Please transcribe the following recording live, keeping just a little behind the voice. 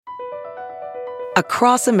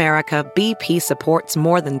Across America, BP supports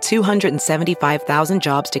more than 275,000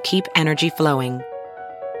 jobs to keep energy flowing.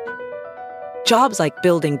 Jobs like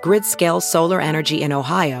building grid-scale solar energy in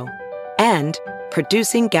Ohio and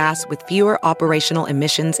producing gas with fewer operational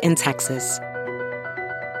emissions in Texas.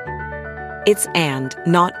 It's and,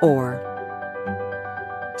 not or.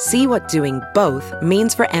 See what doing both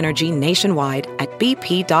means for energy nationwide at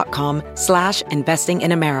bp.com/investing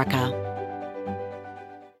in America.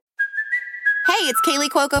 Hey, it's Kaylee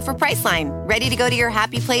Cuoco for Priceline. Ready to go to your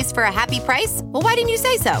happy place for a happy price? Well, why didn't you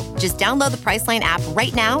say so? Just download the Priceline app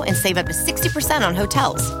right now and save up to 60% on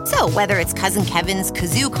hotels. So whether it's Cousin Kevin's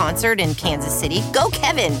Kazoo Concert in Kansas City, go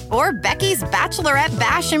Kevin, or Becky's Bachelorette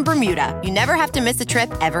Bash in Bermuda, you never have to miss a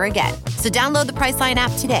trip ever again. So download the Priceline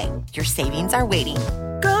app today. Your savings are waiting.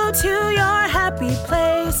 Go to your happy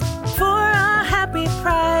place for a happy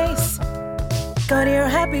price. Go to your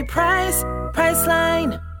happy price,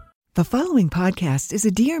 Priceline. The following podcast is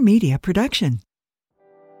a Dear Media production.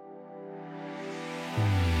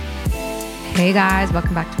 Hey guys,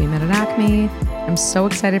 welcome back to We Met at Acme. I'm so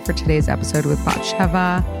excited for today's episode with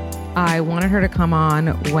Batsheva. I wanted her to come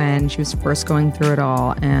on when she was first going through it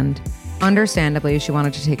all, and understandably, she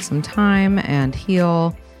wanted to take some time and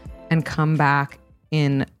heal and come back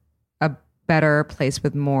in a better place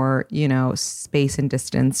with more, space and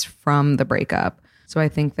distance from the breakup. So I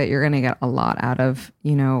think that you're going to get a lot out of,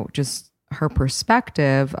 just her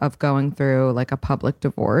perspective of going through like a public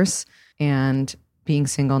divorce and being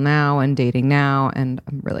single now and dating now. And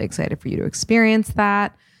I'm really excited for you to experience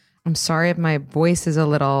that. I'm sorry if my voice is a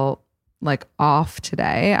little like off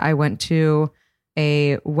today. I went to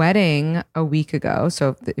a wedding a week ago.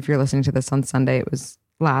 So if you're listening to this on Sunday, it was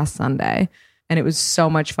last Sunday. And it was so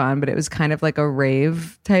much fun, but it was kind of like a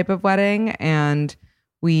rave type of wedding. And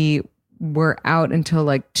we were out until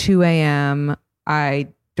like 2 a.m. I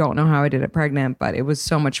don't know how I did it pregnant, but it was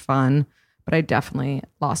so much fun. But I definitely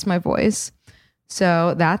lost my voice.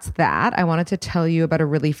 So that's that. I wanted to tell you about a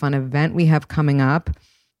really fun event we have coming up.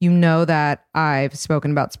 You know that I've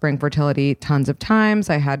spoken about spring fertility tons of times.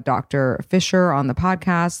 I had Dr. Fisher on the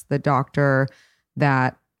podcast, the doctor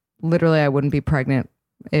that literally I wouldn't be pregnant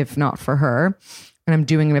if not for her. And I'm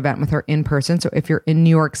doing an event with her in person. So if you're in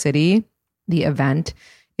New York City, the event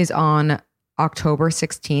is on October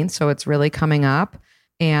 16th. So it's really coming up.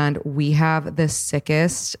 And we have the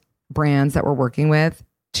sickest brands that we're working with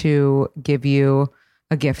to give you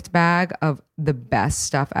a gift bag of the best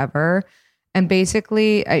stuff ever. And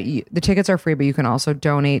basically, the tickets are free, but you can also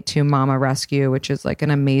donate to Mama Rescue, which is like an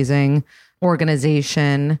amazing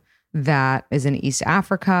organization that is in East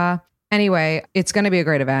Africa. Anyway, it's going to be a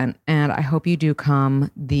great event, and I hope you do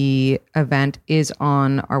come. The event is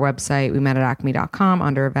on our website, wemetatacme.com,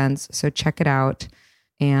 under events, so check it out,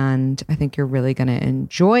 and I think you're really going to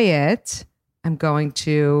enjoy it. I'm going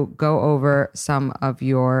to go over some of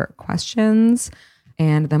your questions,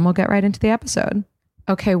 and then we'll get right into the episode.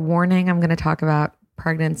 Okay, warning, I'm going to talk about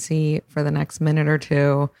pregnancy for the next minute or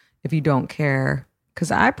two if you don't care,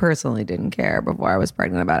 because I personally didn't care before I was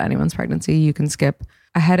pregnant about anyone's pregnancy. You can skip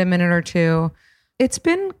ahead a minute or two. It's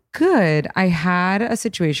been good. I had a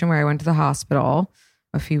situation where I went to the hospital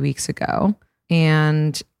a few weeks ago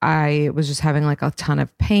and I was just having like a ton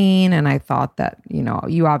of pain. And I thought that,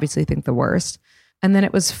 you obviously think the worst. And then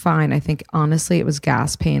it was fine. I think honestly, it was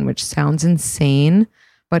gas pain, which sounds insane.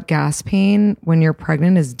 But gas pain when you're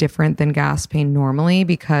pregnant is different than gas pain normally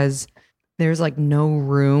because there's like no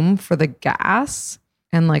room for the gas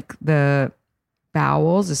and like the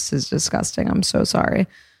bowels. This is disgusting. I'm so sorry.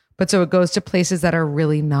 But so it goes to places that are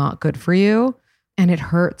really not good for you. And it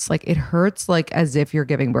hurts like as if you're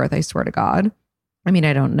giving birth. I swear to God. I mean,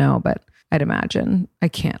 I don't know, but I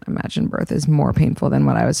can't imagine birth is more painful than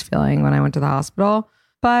what I was feeling when I went to the hospital,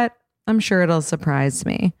 but I'm sure it'll surprise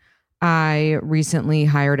me. I recently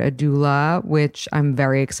hired a doula, which I'm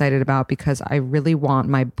very excited about because I really want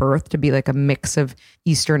my birth to be like a mix of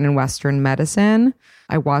Eastern and Western medicine.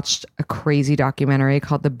 I watched a crazy documentary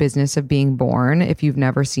called The Business of Being Born. If you've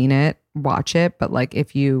never seen it, watch it. But like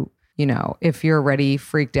if you're already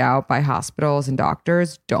freaked out by hospitals and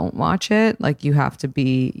doctors, don't watch it. Like you have to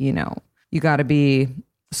be, you got to be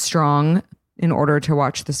strong in order to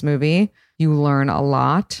watch this movie. You learn a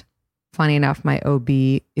lot. Funny enough, my OB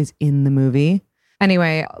is in the movie.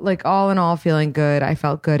 Anyway, like all in all, feeling good. I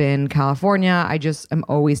felt good in California. I just am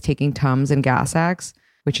always taking Tums and Gas-X,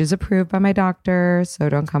 which is approved by my doctor. So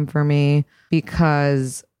don't come for me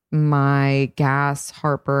because my gas,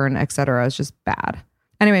 heartburn, etc. is just bad.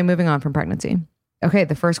 Anyway, moving on from pregnancy. Okay,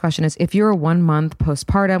 the first question is, if you were 1 month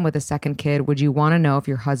postpartum with a second kid, would you want to know if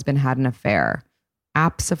your husband had an affair?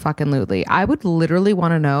 Abso-fucking-lutely. I would literally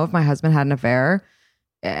want to know if my husband had an affair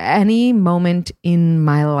any moment in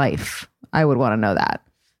my life. I would want to know that.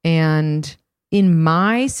 And in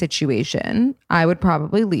my situation, I would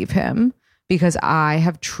probably leave him because I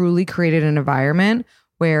have truly created an environment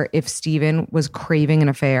where if Steven was craving an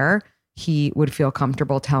affair, he would feel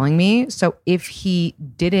comfortable telling me. So if he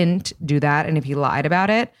didn't do that and if he lied about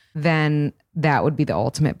it, then that would be the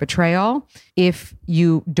ultimate betrayal. If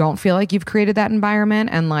you don't feel like you've created that environment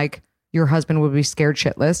and like your husband would be scared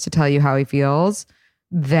shitless to tell you how he feels,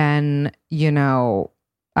 then, you know,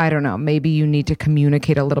 I don't know, maybe you need to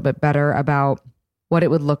communicate a little bit better about what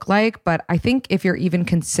it would look like. But I think if you're even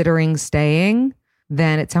considering staying,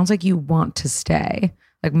 then it sounds like you want to stay.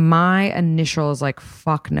 Like my initial is like,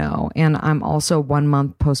 fuck no. And I'm also 1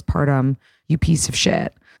 month postpartum, you piece of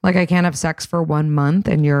shit. Like I can't have sex for 1 month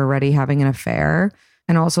and you're already having an affair.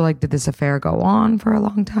 And also like, did this affair go on for a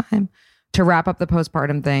long time? To wrap up the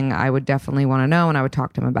postpartum thing, I would definitely want to know and I would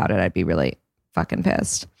talk to him about it. I'd be really fucking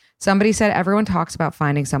pissed. Somebody said everyone talks about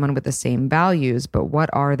finding someone with the same values, but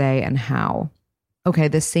what are they and how? Okay,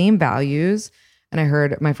 the same values. And I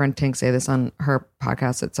heard my friend Tink say this on her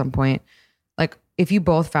podcast at some point. Like if you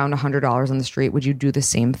both found $100 on the street, would you do the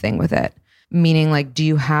same thing with it? Meaning like, do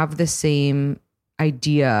you have the same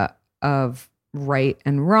idea of right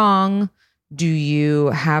and wrong? Do you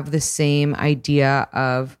have the same idea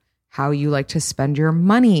of how you like to spend your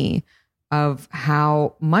money, of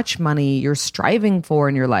how much money you're striving for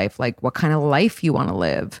in your life, like what kind of life you want to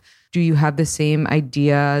live? Do you have the same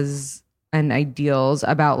ideas and ideals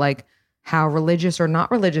about like how religious or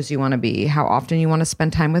not religious you want to be, how often you want to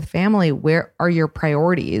spend time with family? Where are your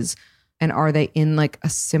priorities? And are they in like a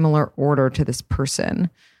similar order to this person?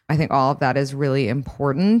 I think all of that is really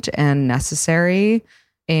important and necessary.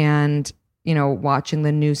 And, you know, watching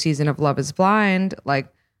the new season of Love is Blind, like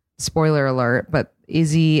spoiler alert, but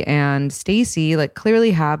Izzy and Stacy like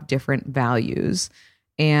clearly have different values.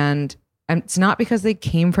 And it's not because they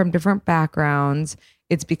came from different backgrounds.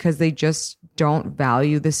 It's because they just don't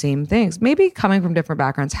value the same things. Maybe coming from different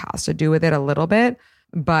backgrounds has to do with it a little bit,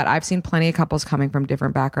 but I've seen plenty of couples coming from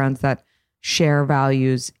different backgrounds that share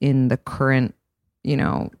values in the current, you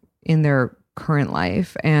know, in their current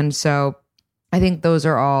life. And so I think those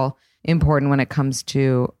are all important when it comes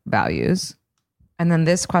to values. And then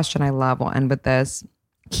this question I love, we'll end with this: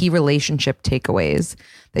 key relationship takeaways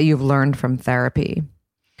that you've learned from therapy.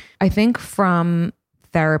 I think from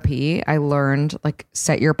therapy, I learned like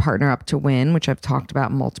set your partner up to win, which I've talked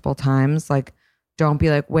about multiple times. Like, don't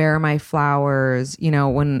be like, where are my flowers? You know,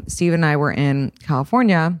 when Steve and I were in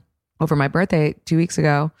California over my birthday 2 weeks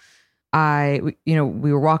ago,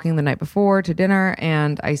 we were walking the night before to dinner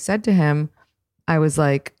and I said to him, I was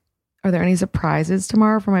like, are there any surprises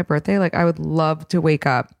tomorrow for my birthday? Like, I would love to wake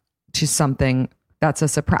up to something that's a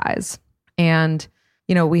surprise. And,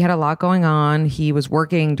 you know, we had a lot going on. He was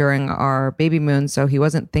working during our baby moon, so he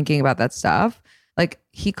wasn't thinking about that stuff. Like,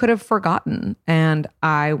 he could have forgotten, and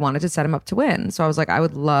I wanted to set him up to win. So I was like, I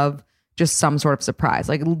would love just some sort of surprise.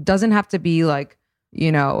 Like, it doesn't have to be like,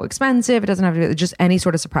 you know, expensive. It doesn't have to be just any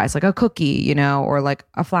sort of surprise, like a cookie, you know, or like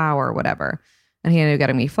a flower or whatever. And he ended up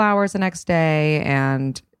getting me flowers the next day.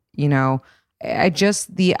 And, you know,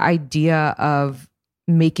 the idea of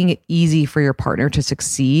making it easy for your partner to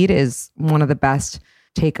succeed is one of the best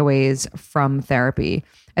takeaways from therapy.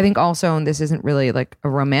 I think also, and this isn't really like a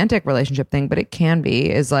romantic relationship thing, but it can be,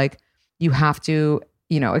 is like you have to,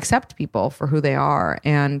 you know, accept people for who they are.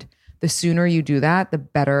 And the sooner you do that, the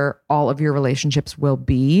better all of your relationships will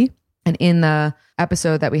be. And in the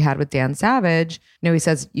episode that we had with Dan Savage, you know, he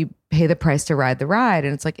says you pay the price to ride the ride.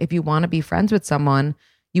 And it's like, if you want to be friends with someone,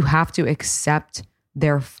 you have to accept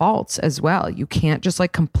their faults as well. You can't just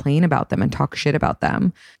like complain about them and talk shit about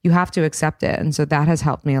them. You have to accept it. And so that has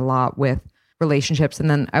helped me a lot with relationships. And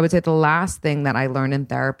then I would say the last thing that I learned in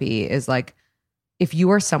therapy is like, if you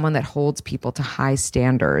are someone that holds people to high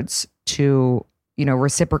standards to, you know,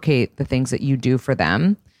 reciprocate the things that you do for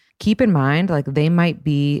them, keep in mind, like they might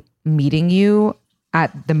be meeting you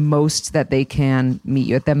at the most that they can meet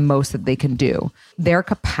you, at the most that they can do. Their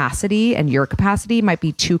capacity and your capacity might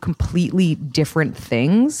be two completely different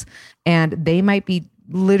things. And they might be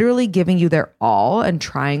literally giving you their all and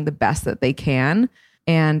trying the best that they can.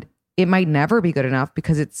 And it might never be good enough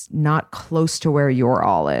because it's not close to where your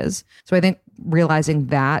all is. So I think realizing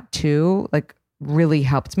that too, like really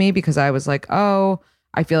helped me, because I was like, oh,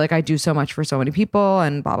 I feel like I do so much for so many people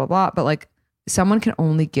and blah, blah, blah. But like someone can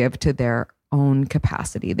only give to their own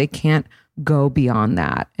capacity. They can't go beyond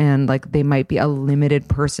that. And like they might be a limited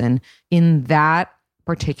person in that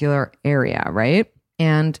particular area, right?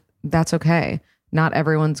 And that's okay. Not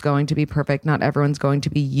everyone's going to be perfect. Not everyone's going to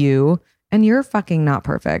be you. And you're fucking not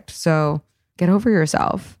perfect. So get over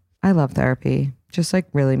yourself. I love therapy. Just like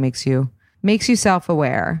really makes you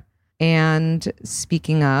self-aware. And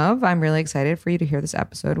speaking of, I'm really excited for you to hear this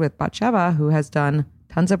episode with Batsheva, who has done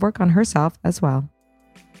tons of work on herself as well.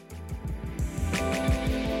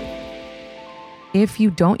 If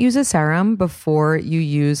you don't use a serum before you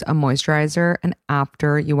use a moisturizer and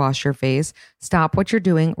after you wash your face, stop what you're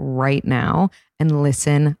doing right now and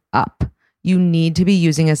listen up. You need to be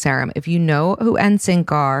using a serum. If you know who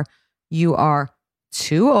NSYNC are, you are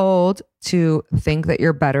too old to think that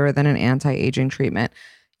you're better than an anti-aging treatment.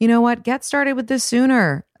 You know what? Get started with this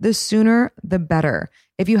sooner. The sooner, the better.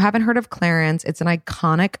 If you haven't heard of Clarins, it's an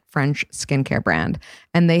iconic French skincare brand,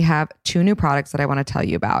 and they have 2 new products that I want to tell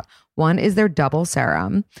you about. One is their double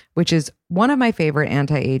serum, which is one of my favorite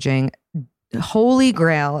anti-aging holy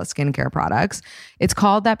grail skincare products. It's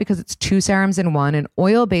called that because it's 2 serums in one, an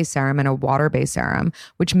oil-based serum and a water-based serum,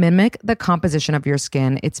 which mimic the composition of your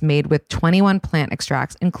skin. It's made with 21 plant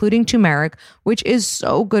extracts, including turmeric, which is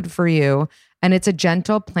so good for you. And it's a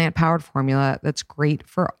gentle plant-powered formula that's great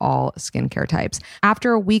for all skincare types.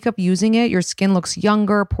 After a week of using it, your skin looks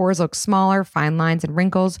younger, pores look smaller, fine lines and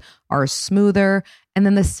wrinkles are smoother. And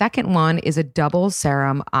then the second one is a double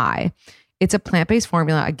serum eye. It's a plant-based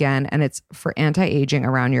formula again, and it's for anti-aging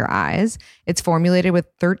around your eyes. It's formulated with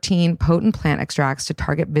 13 potent plant extracts to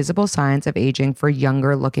target visible signs of aging for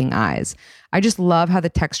younger looking eyes. I just love how the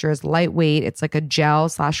texture is lightweight. It's like a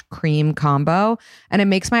gel/cream combo, and it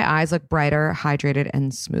makes my eyes look brighter, hydrated,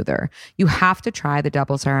 and smoother. You have to try the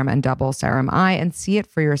double serum and double serum eye and see it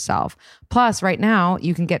for yourself. Plus, right now,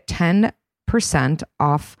 you can get 10%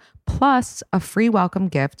 off plus a free welcome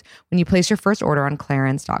gift when you place your first order on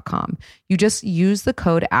Clarins.com. You just use the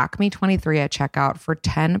code ACME23 at checkout for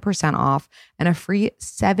 10% off and a free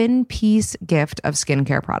 7-piece gift of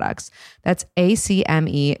skincare products. That's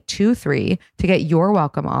ACME23 to get your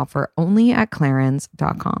welcome offer only at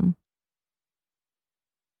Clarins.com.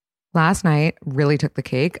 Last night really took the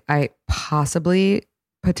cake. I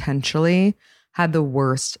potentially had the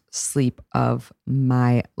worst sleep of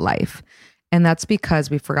my life. And that's because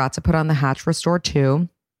we forgot to put on the Hatch Restore 2.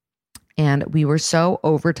 And we were so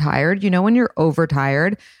overtired. You know, when you're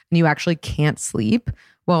overtired and you actually can't sleep?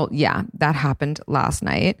 Well, yeah, that happened last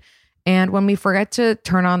night. And when we forget to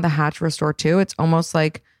turn on the Hatch Restore 2, it's almost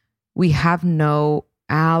like we have no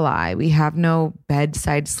ally. We have no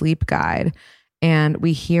bedside sleep guide. And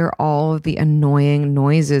we hear all of the annoying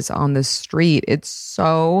noises on the street. It's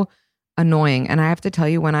so annoying. And I have to tell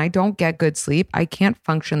you, when I don't get good sleep, I can't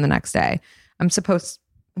function the next day. I'm supposed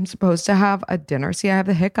to have a dinner. See, I have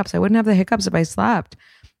the hiccups. I wouldn't have the hiccups if I slept.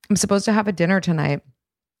 I'm supposed to have a dinner tonight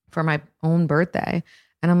for my own birthday.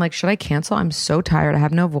 And I'm like, should I cancel? I'm so tired. I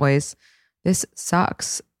have no voice. This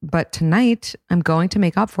sucks. But tonight I'm going to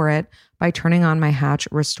make up for it by turning on my Hatch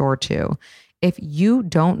Restore 2. If you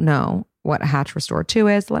don't know what Hatch Restore 2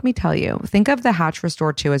 is, let me tell you. Think of the Hatch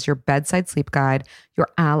Restore 2 as your bedside sleep guide, your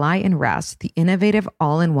ally in rest. The innovative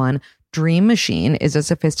all-in-one Dream Machine is a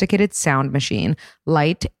sophisticated sound machine,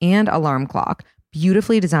 light, and alarm clock,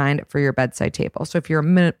 beautifully designed for your bedside table. So if you're a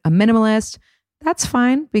minimalist, that's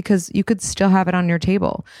fine because you could still have it on your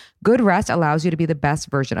table. Good rest allows you to be the best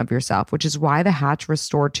version of yourself, which is why the Hatch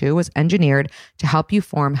Restore 2 was engineered to help you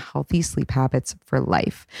form healthy sleep habits for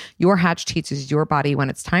life. Your Hatch teaches your body when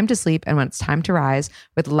it's time to sleep and when it's time to rise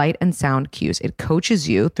with light and sound cues. It coaches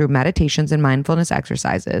you through meditations and mindfulness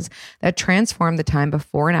exercises that transform the time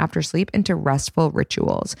before and after sleep into restful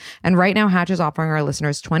rituals. And right now, Hatch is offering our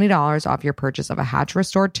listeners $20 off your purchase of a Hatch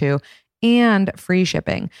Restore 2 and free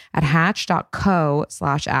shipping at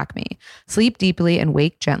hatch.co/acme. Sleep deeply and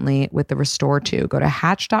wake gently with the Restore 2. Go to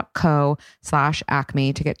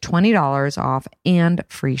hatch.co/acme to get $20 off and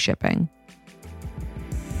free shipping.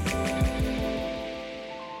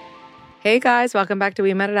 Hey guys, welcome back to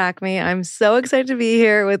We Met at Acme. I'm so excited to be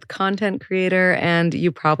here with content creator, and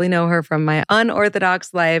you probably know her from My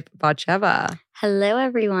Unorthodox Life, Batsheva. Hello,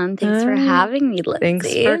 everyone. Thanks for having me,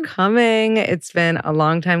 Lindsay. Thanks for coming. It's been a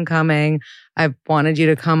long time coming. I've wanted you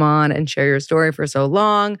to come on and share your story for so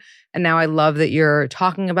long. And now I love that you're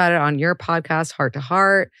talking about it on your podcast, Heart to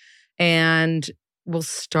Heart. And we'll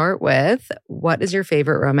start with, what is your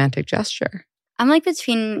favorite romantic gesture? I'm like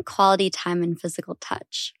between quality time and physical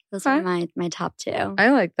touch. Those are my top 2. I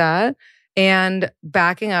like that. And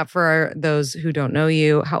backing up for those who don't know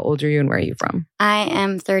you, how old are you and where are you from? I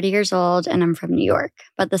am 30 years old and I'm from New York,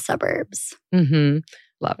 but the suburbs. Mm-hmm.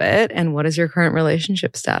 Love it. And what is your current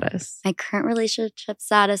relationship status? My current relationship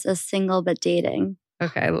status is single but dating.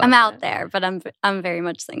 Okay, I love I'm out it. there, but I'm very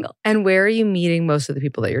much single. And where are you meeting most of the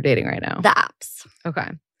people that you're dating right now? The apps. Okay.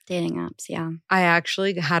 Dating apps, yeah. I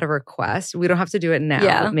actually had a request. We don't have to do it now,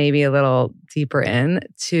 Yeah. but maybe a little deeper in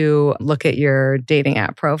to look at your dating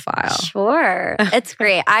app profile. Sure. It's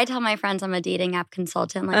great. I tell my friends I'm a dating app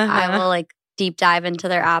consultant. Like I will like deep dive into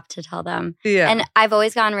their app to tell them. Yeah. And I've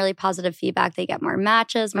always gotten really positive feedback. They get more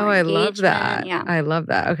matches, more engagement. I love that. Yeah. I love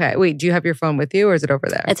that. Okay. Wait, do you have your phone with you or is it over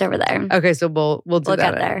there? It's over there. Okay, so we'll do We'll that.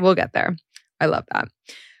 get there. We'll get there. I love that.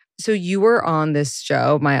 So you were on this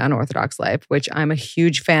show, My Unorthodox Life, which I'm a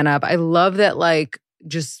huge fan of. I love that like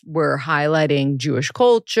just we're highlighting Jewish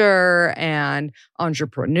culture and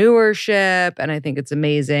entrepreneurship. And I think it's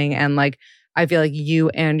amazing. And like, I feel like you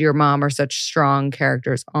and your mom are such strong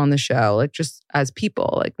characters on the show, like just as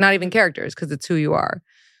people, like not even characters because it's who you are.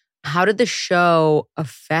 How did the show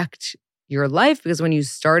affect your life? Because when you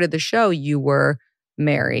started the show, you were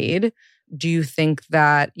married. Do you think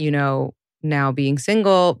that, you know, now being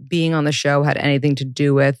single, being on the show had anything to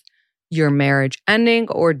do with your marriage ending?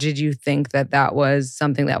 Or did you think that that was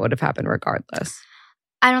something that would have happened regardless?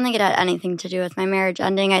 I don't think it had anything to do with my marriage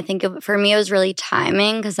ending. I think for me, it was really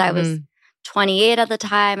timing because I was 28 at the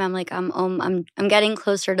time. I'm like, I'm getting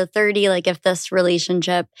closer to 30. Like if this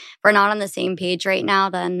relationship, if we're not on the same page right now,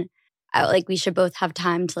 then we should both have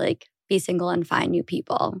time to like be single and find new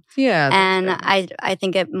people. Yeah. And I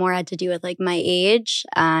think it more had to do with like my age,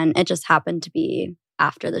 and it just happened to be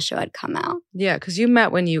after the show had come out. Yeah, because you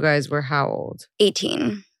met when you guys were how old?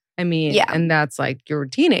 18. I mean, yeah. And that's like you were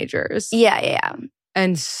teenagers. Yeah.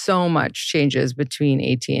 And so much changes between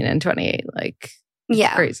 18 and 28. Like,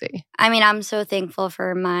 it's crazy. I mean, I'm so thankful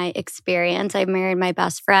for my experience. I married my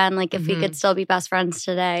best friend. Like, if we could still be best friends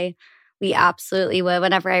today, we absolutely would.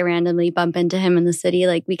 Whenever I randomly bump into him in the city,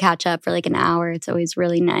 like we catch up for like an hour. It's always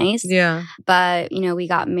really nice. Yeah. But, you know, we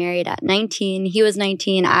got married at 19. He was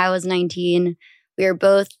 19. I was 19. We were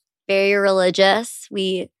both very religious.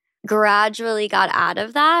 We gradually got out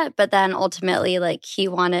of that. But then ultimately, like he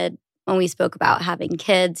wanted, when we spoke about having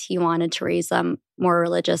kids, he wanted to raise them more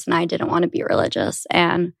religious and I didn't want to be religious.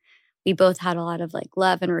 And we both had a lot of like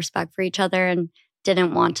love and respect for each other and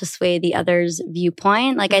didn't want to sway the other's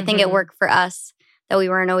viewpoint. Like I think it worked for us that we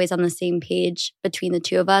weren't always on the same page between the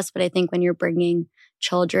two of us. But I think when you're bringing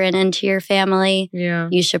children into your family,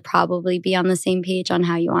 you should probably be on the same page on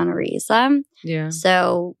how you want to raise them. Yeah.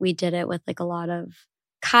 So we did it with like a lot of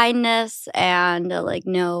kindness and like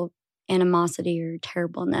no animosity or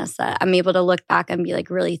terribleness. I'm able to look back and be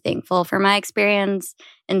like really thankful for my experience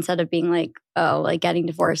instead of being like, oh, like getting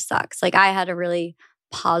divorced sucks. Like I had a really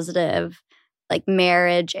positive like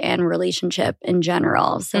marriage and relationship in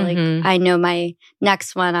general. So like I know my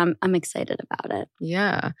next one, I'm excited about it.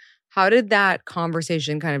 Yeah. How did that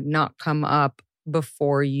conversation kind of not come up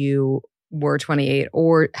before you were 28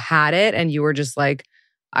 or had it and you were just like,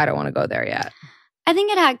 I don't want to go there yet? I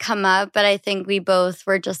think it had come up, but I think we both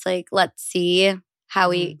were just like, let's see how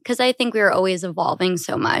because I think we were always evolving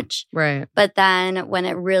so much. Right. But then when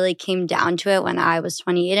it really came down to it, when I was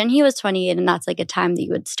 28 and he was 28, and that's like a time that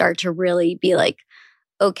you would start to really be like,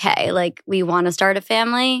 okay, like we want to start a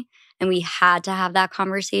family and we had to have that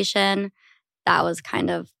conversation. That was kind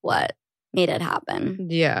of what made it happen.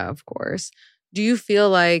 Yeah, of course. Do you feel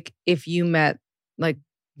like if you met like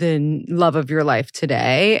the love of your life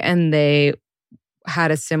today and they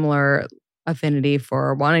had a similar affinity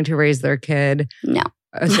for wanting to raise their kid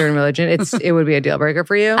a certain religion, it would be a deal breaker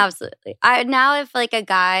for you? Absolutely. Now if like a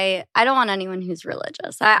guy, I don't want anyone who's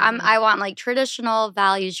religious. I want like traditional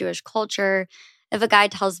values, Jewish culture. If a guy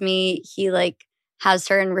tells me he like has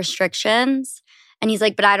certain restrictions and he's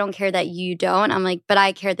like, but I don't care that you don't, I'm like, but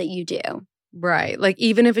I care that you do. Right. Like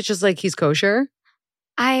even if it's just like he's kosher?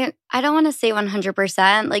 I don't want to say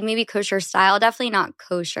 100%. Like maybe kosher style, definitely not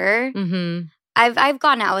kosher. I've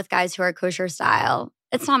gone out with guys who are kosher style.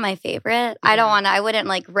 It's not my favorite. I wouldn't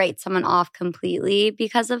like write someone off completely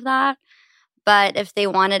because of that. But if they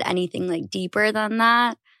wanted anything like deeper than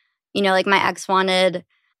that, you know, like my ex wanted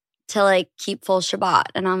to like keep full Shabbat.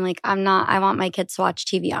 And I'm like, I want my kids to watch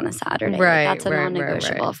TV on a Saturday. Right. Like, that's a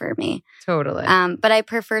non-negotiable for me. Totally. But I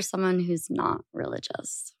prefer someone who's not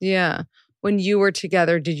religious. Yeah. When you were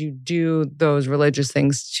together, did you do those religious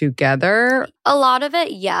things together? A lot of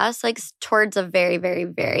it, yes. Like towards the very, very,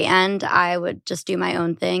 very end, I would just do my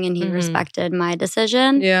own thing and he respected my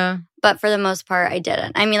decision. Yeah. But for the most part, I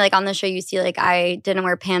didn't. I mean, like on the show, you see like I didn't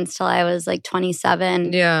wear pants till I was like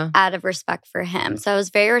 27 out of respect for him. So I was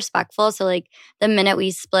very respectful. So like the minute we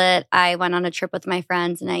split, I went on a trip with my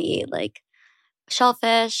friends and I ate like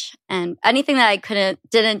shellfish and anything that I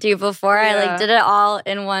didn't do before. I like did it all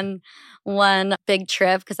in one big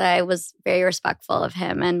trip because I was very respectful of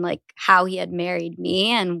him and like how he had married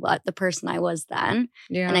me and what the person I was then.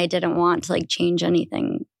 Yeah. And I didn't want to like change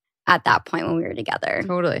anything at that point when we were together.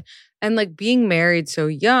 Totally. And like being married so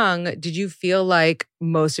young, did you feel like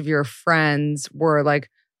most of your friends were like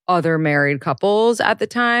other married couples at the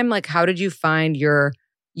time? Like how did you find your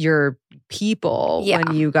people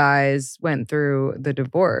when you guys went through the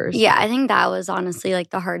divorce? Yeah, I think that was honestly like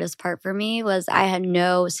the hardest part for me was I had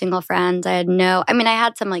no single friends. I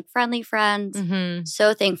had some like friendly friends. Mm-hmm.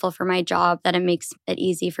 So thankful for my job that it makes it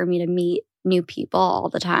easy for me to meet new people all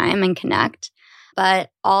the time and connect. But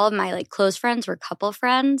all of my like close friends were couple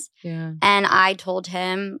friends. Yeah. And I told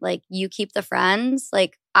him like, you keep the friends.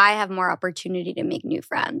 Like I have more opportunity to make new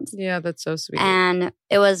friends. Yeah, that's so sweet. And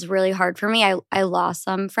it was really hard for me. I lost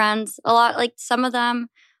some friends a lot. Like some of them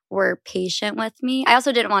were patient with me. I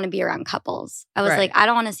also didn't want to be around couples. I was like, I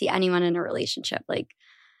don't want to see anyone in a relationship. Like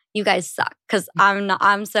you guys suck because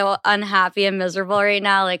I'm so unhappy and miserable right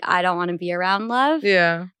now. Like I don't want to be around love.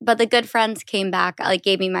 Yeah. But the good friends came back, like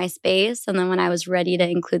gave me my space. And then when I was ready to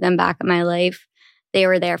include them back in my life, they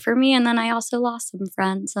were there for me. And then I also lost some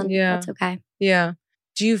friends and that's okay. Yeah.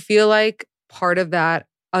 Do you feel like part of that,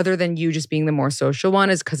 other than you just being the more social one,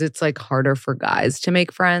 is because it's like harder for guys to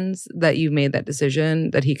make friends that you made that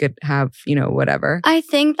decision that he could have, whatever? I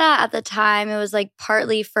think that at the time it was like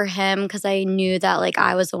partly for him because I knew that like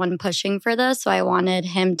I was the one pushing for this. So I wanted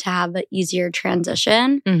him to have an easier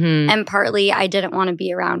transition. Mm-hmm. And partly I didn't want to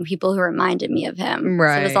be around people who reminded me of him.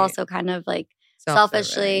 Right. So it was also kind of like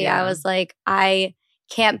selfishly, I was like, I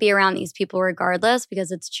can't be around these people regardless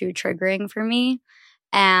because it's too triggering for me.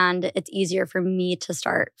 And it's easier for me to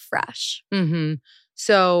start fresh. Mm-hmm.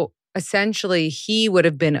 So essentially, he would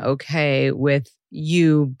have been okay with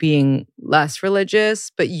you being less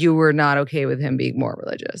religious, but you were not okay with him being more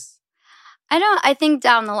religious. I think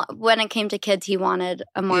when it came to kids, he wanted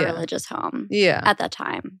a more religious home. Yeah. At that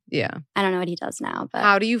time. Yeah. I don't know what he does now. But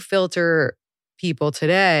how do you filter people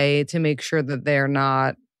today to make sure that they're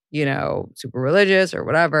not, super religious or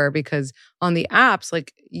whatever? Because on the apps,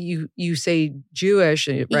 like you say Jewish,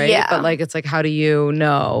 right? Yeah. But like, it's like, how do you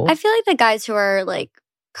know? I feel like the guys who are like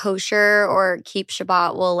kosher or keep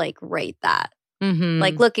Shabbat will like rate that. Mm-hmm.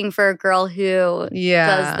 Like looking for a girl who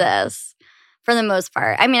does this for the most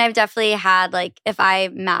part. I mean, I've definitely had like, if I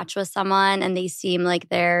match with someone and they seem like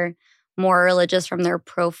they're more religious from their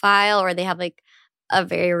profile or they have like a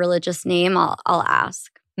very religious name, I'll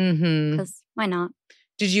ask. Because why not?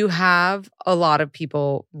 Did you have a lot of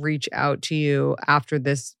people reach out to you after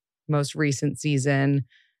this most recent season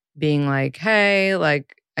being like, hey,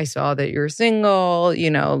 like, I saw that you're single,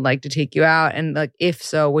 like to take you out? And like, if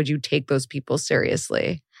so, would you take those people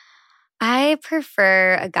seriously? I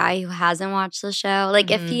prefer a guy who hasn't watched the show.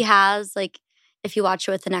 Like if he has, like if you watch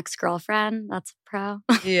it with an ex-girlfriend, that's a pro.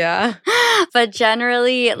 Yeah. But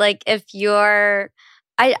generally, like if you're...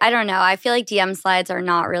 I don't know. I feel like DM slides are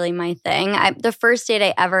not really my thing. The first date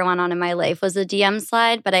I ever went on in my life was a DM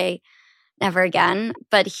slide, but I never again.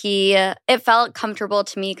 But it felt comfortable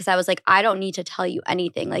to me because I was like, I don't need to tell you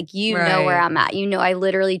anything. Like, you know where I'm at. I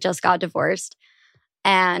literally just got divorced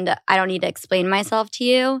and I don't need to explain myself to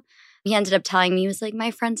you. He ended up telling me, he was like, my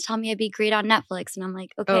friends tell me I'd be great on Netflix. And I'm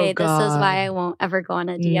like, okay, this is why I won't ever go on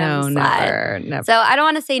a DM slide. Never. So I don't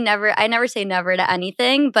want to say never. I never say never to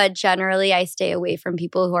anything, but generally I stay away from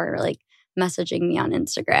people who are like messaging me on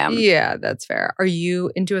Instagram. Yeah, that's fair. Are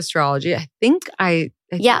you into astrology? I think you're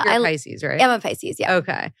Pisces, right? I'm a Pisces, yeah.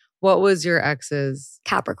 Okay. What was your ex's?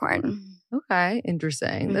 Capricorn. Okay, interesting.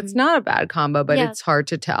 Mm-hmm. That's not a bad combo, but it's hard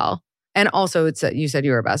to tell. And also you said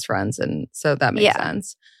you were best friends, and so that makes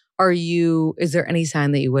sense. Is there any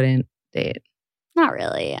sign that you wouldn't date? Not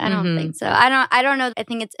really. I don't think so. I don't know. I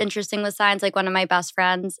think it's interesting with signs. Like one of my best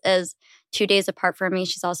friends is 2 days apart from me.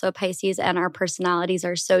 She's also a Pisces and our personalities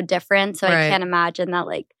are so different. So I can't imagine that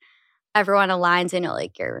like everyone aligns,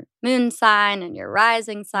 like your moon sign and your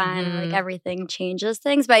rising sign and like everything changes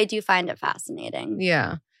things. But I do find it fascinating.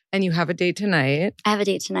 Yeah. And you have a date tonight. I have a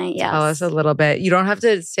date tonight, yes. Tell us a little bit. You don't have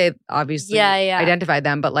to say, obviously, identify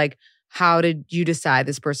them, but like, how did you decide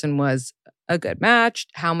this person was a good match?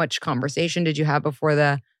 How much conversation did you have before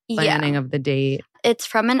the planning of the date? It's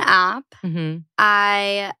from an app. Mm-hmm.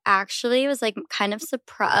 I actually was like kind of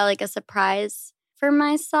a surprise for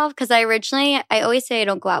myself because I always say I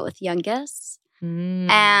don't go out with youngest.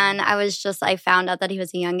 And I found out that he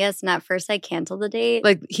was the youngest. And at first I canceled the date.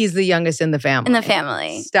 Like he's the youngest in the family. In the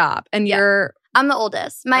family. Stop. And you're I'm the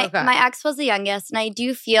oldest. My ex was the youngest, and I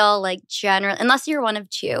do feel like generally, unless you're one of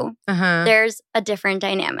two, there's a different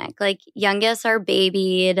dynamic. Like youngest are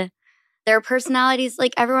babied. Their personalities,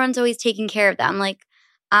 like everyone's always taking care of them. Like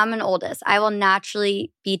I'm an oldest. I will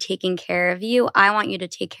naturally be taking care of you. I want you to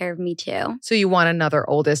take care of me too. So you want another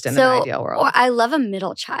oldest in an ideal world. Or I love a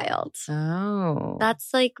middle child. Oh.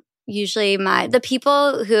 That's like usually the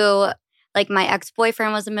people who, like my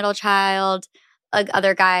ex-boyfriend was a middle child.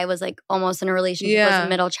 Other guy was like almost in a relationship was a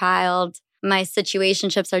middle child. My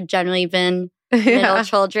situationships are generally been middle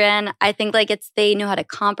children. I think like they know how to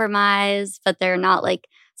compromise, but they're not like,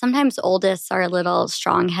 sometimes oldest are a little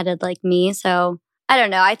strong-headed like me. So I don't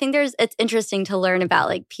know. I think it's interesting to learn about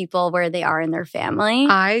like people where they are in their family.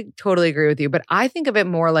 I totally agree with you, but I think of it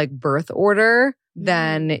more like birth order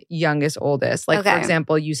than youngest, oldest. Like for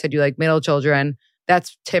example, you said you like middle children.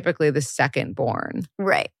 That's typically the second born.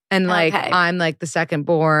 Right. And like, I'm like the second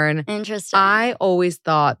born. Interesting. I always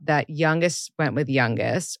thought that youngest went with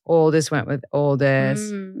youngest, oldest went with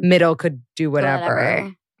oldest, middle could do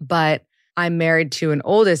whatever. But I'm married to an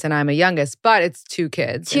oldest and I'm a youngest, but it's two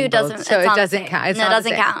kids. So it doesn't count. It doesn't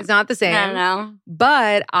count. It's not the same. No.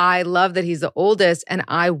 But I love that he's the oldest. And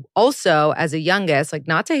I also, as a youngest, like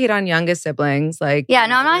not to hate on youngest siblings, like I'm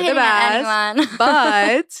not hating on anyone.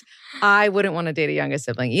 But I wouldn't want to date a youngest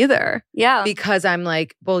sibling either. Yeah. Because I'm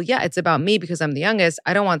like, well, yeah, it's about me because I'm the youngest.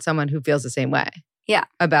 I don't want someone who feels the same way. Yeah.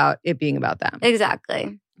 About it being about them.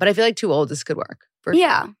 Exactly. But I feel like two oldest could work.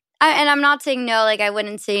 Yeah. And I'm not saying no, like I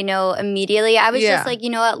wouldn't say no immediately. I was just like,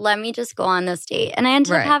 you know what, let me just go on this date. And I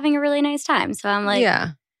ended up having a really nice time. So I'm like,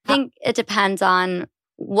 I think it depends on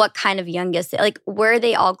what kind of youngest, like were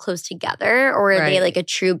they all close together or are they like a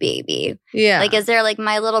true baby? Yeah. Like is there like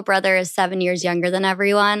my little brother is 7 years younger than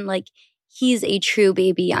everyone. Like he's a true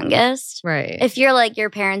baby youngest. Right. If you're like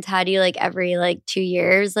your parents had you like every like 2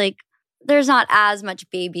 years, like there's not as much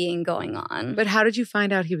babying going on. But how did you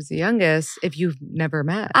find out he was the youngest if you've never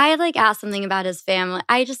met? I like asked something about his family.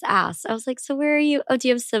 I just asked. I was like, so where are you? Oh, do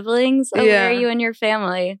you have siblings? Oh, where are you in your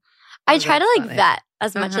family? I try to like vet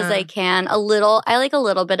as much as I can. I like a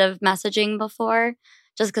little bit of messaging before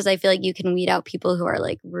just because I feel like you can weed out people who are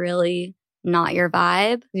like really not your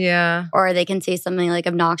vibe. Yeah. Or they can say something like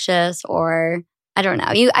obnoxious or I don't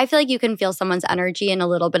know. I feel like you can feel someone's energy in a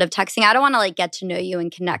little bit of texting. I don't want to like get to know you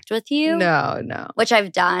and connect with you. No. Which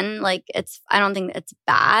I've done. Like I don't think it's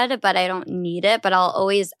bad, but I don't need it. But I'll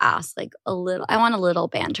always ask like a little. I want a little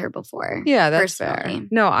banter before. Yeah, that's fair.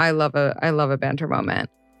 No, I love a banter moment.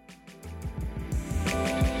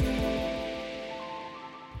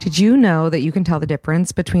 Did you know that you can tell the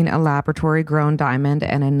difference between a laboratory-grown diamond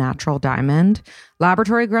and a natural diamond?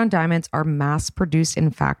 Laboratory-grown diamonds are mass-produced in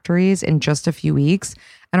factories in just a few weeks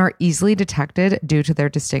and are easily detected due to their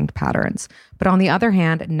distinct patterns. But on the other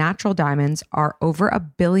hand, natural diamonds are over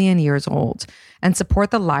 1 billion years old and support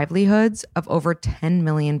the livelihoods of over 10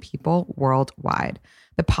 million people worldwide.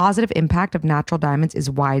 The positive impact of natural diamonds is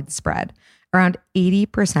widespread. Around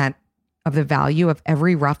 80% of the value of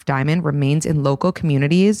every rough diamond remains in local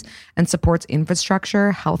communities and supports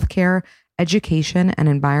infrastructure, healthcare, education, and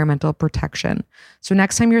environmental protection. So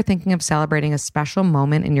next time you're thinking of celebrating a special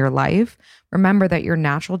moment in your life, remember that your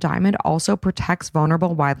natural diamond also protects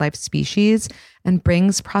vulnerable wildlife species and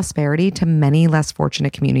brings prosperity to many less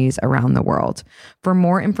fortunate communities around the world. For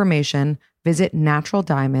more information, visit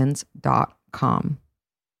naturaldiamonds.com.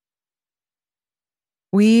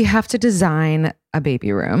 We have to design a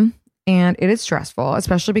baby room. And it is stressful,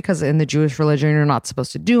 especially because in the Jewish religion, you're not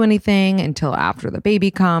supposed to do anything until after the baby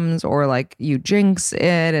comes or like you jinx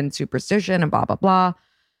it and superstition and blah, blah, blah.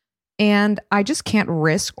 And I just can't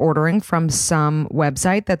risk ordering from some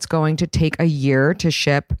website that's going to take a year to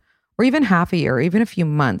ship or even half a year, or even a few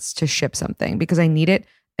months to ship something because I need it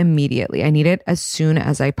immediately. I need it as soon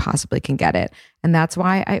as I possibly can get it. And that's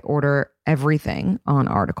why I order everything on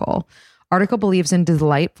Article. Article believes in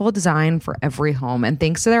delightful design for every home, and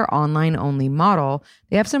thanks to their online-only model,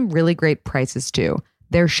 they have some really great prices too.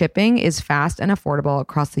 Their shipping is fast and affordable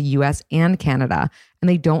across the US and Canada, and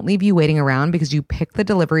they don't leave you waiting around because you pick the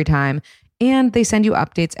delivery time, and they send you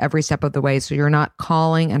updates every step of the way so you're not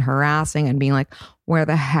calling and harassing and being like, where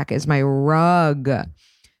the heck is my rug?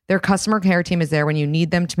 Their customer care team is there when you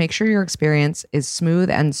need them to make sure your experience is smooth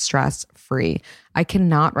and stress-free. I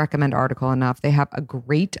cannot recommend Article enough. They have a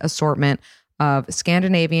great assortment of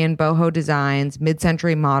Scandinavian, boho designs,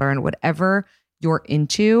 mid-century modern, whatever you're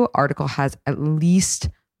into. Article has at least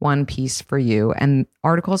one piece for you. And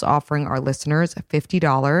Article is offering our listeners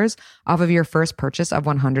 $50 off of your first purchase of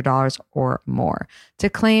 $100 or more. To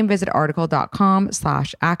claim, visit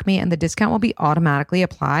article.com/acme and the discount will be automatically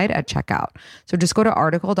applied at checkout. So just go to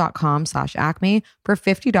article.com/acme for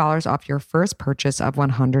 $50 off your first purchase of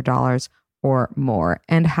 $100 or more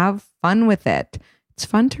and have fun with it. It's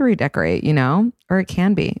fun to redecorate, you know, or it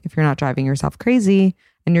can be if you're not driving yourself crazy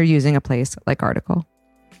and you're using a place like Article.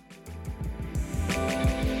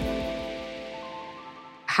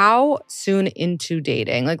 How soon into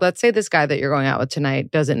dating? Like, let's say this guy that you're going out with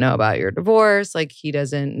tonight doesn't know about your divorce. Like, he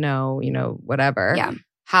doesn't know, you know, whatever. Yeah.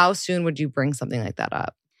 How soon would you bring something like that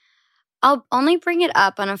up? I'll only bring it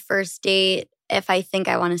up on a first date if I think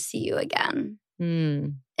I want to see you again.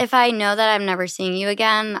 If I know that I'm never seeing you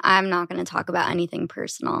again, I'm not going to talk about anything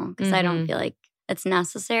personal because I don't feel like it's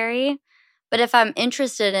necessary. But if I'm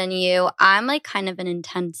interested in you, I'm like kind of an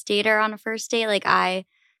intense dater on a first date. Like I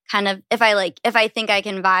kind of, if I think I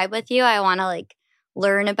can vibe with you, I want to like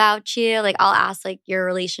learn about you. Like I'll ask like your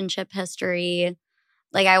relationship history.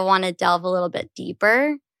 Like I want to delve a little bit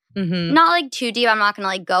deeper. Not like too deep. I'm not going to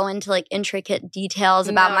like go into like intricate details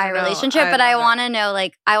about my relationship, but I want to know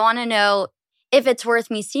like, I want to know if it's worth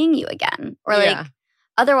me seeing you again or like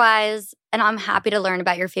otherwise, and I'm happy to learn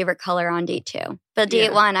about your favorite color on date 2. But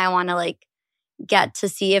date 1, I want to like get to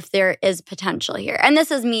see if there is potential here. And this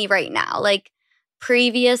is me right now. Like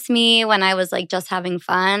previous me when I was like just having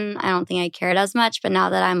fun, I don't think I cared as much. But now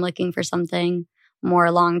that I'm looking for something more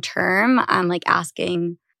long-term, I'm like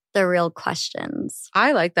asking the real questions.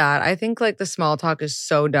 I like that. I think like the small talk is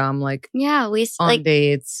so dumb. Like we on like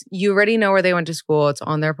dates, you already know where they went to school. It's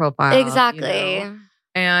on their profile. Exactly. You know?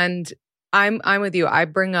 And I'm with you. I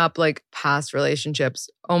bring up like past relationships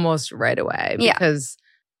almost right away because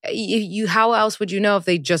you how else would you know if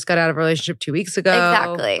they just got out of a relationship 2 weeks ago?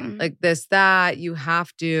 Exactly. Like this, that you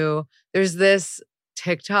have to. There's this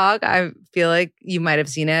TikTok, I feel like you might have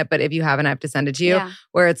seen it, but if you haven't, I have to send it to you,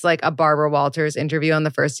 where it's like a Barbara Walters interview on the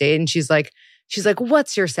first date. And she's like,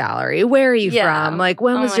 what's your salary? Where are you from? Like,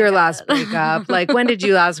 when was your last breakup? Like, when did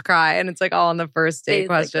you last cry? And it's like all on the first date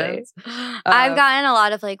questions. I've gotten a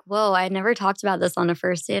lot of like, whoa, I never talked about this on a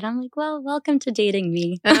first date. I'm like, well, welcome to dating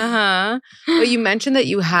me. But you mentioned that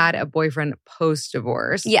you had a boyfriend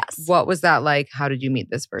post-divorce. Yes. What was that like? How did you meet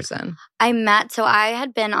this person? So I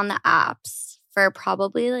had been on the apps for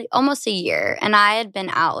probably like almost a year. And I had been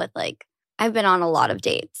out with like, I've been on a lot of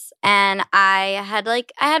dates. And I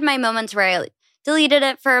had my moments where I like, deleted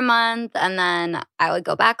it for a month and then I would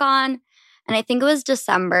go back on. And I think it was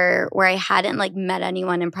December where I hadn't like met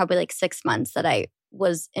anyone in probably like 6 months that I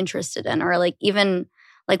was interested in or like even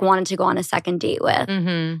like wanted to go on a second date with.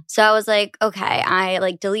 So I was like, okay, I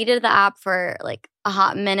like deleted the app for like a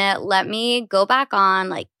hot minute. Let me go back on,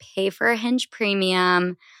 like pay for a Hinge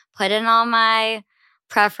premium, put in all my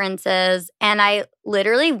preferences. And I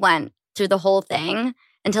literally went through the whole thing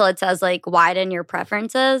until it says like widen your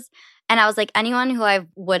preferences. And I was like, anyone who I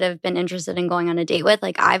would have been interested in going on a date with,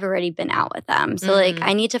 like I've already been out with them. So like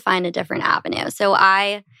I need to find a different avenue. So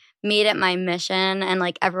I made it my mission. And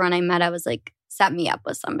like everyone I met, I was like, set me up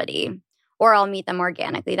with somebody or I'll meet them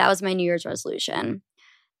organically. That was my New Year's resolution.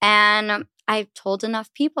 And I told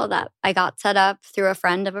enough people that I got set up through a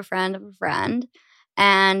friend of a friend of a friend.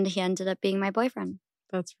 And he ended up being my boyfriend.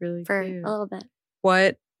 That's really for cute. A little bit.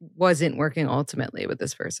 What wasn't working ultimately with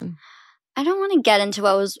this person? I don't want to get into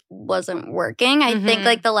what wasn't working. I think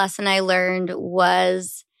like the lesson I learned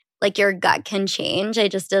was like your gut can change. I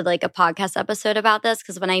just did like a podcast episode about this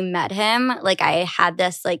because when I met him, like I had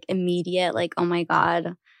this like immediate like, oh my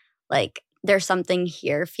God, like there's something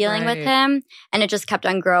here feeling with him. And it just kept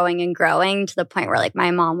on growing and growing to the point where like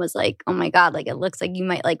my mom was like, oh my God, like it looks like you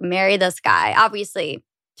might like marry this guy. Obviously,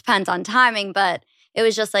 depends on timing, but it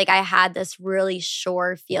was just like I had this really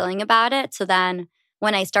sure feeling about it. So then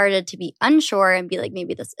when I started to be unsure and be like,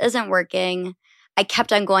 maybe this isn't working, I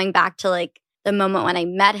kept on going back to like the moment when I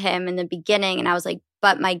met him in the beginning. And I was like,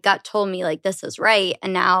 but my gut told me like, this is right.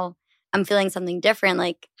 And now I'm feeling something different.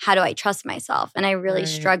 Like, how do I trust myself? And I really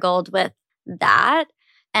struggled with that.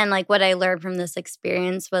 And like what I learned from this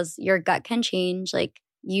experience was your gut can change. Like,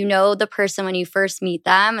 you know the person when you first meet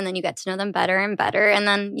them and then you get to know them better and better. And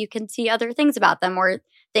then you can see other things about them or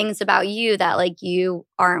things about you that like you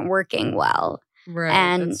aren't working well. Right.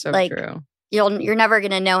 And that's so like true. you're never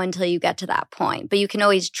going to know until you get to that point. But you can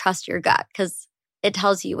always trust your gut because it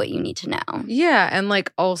tells you what you need to know. Yeah. And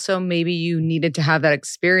like also maybe you needed to have that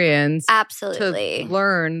experience. Absolutely. To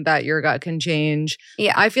learn that your gut can change.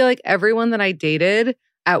 Yeah. I feel like everyone that I dated,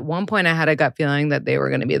 at one point I had a gut feeling that they were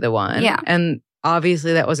going to be the one. Yeah. And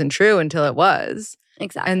obviously that wasn't true until it was.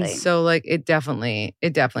 Exactly. And so like it definitely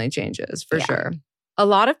changes for sure. A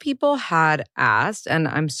lot of people had asked, and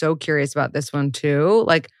I'm so curious about this one too,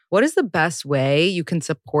 like what is the best way you can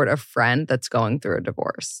support a friend that's going through a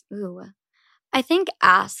divorce? Ooh. I think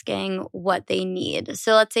asking what they need.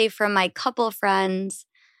 So let's say from my couple friends,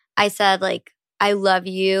 I said like, I love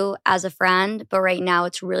you as a friend, but right now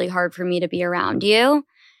it's really hard for me to be around you.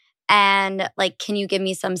 And like, can you give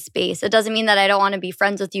me some space? It doesn't mean that I don't want to be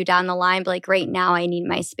friends with you down the line, but like right now I need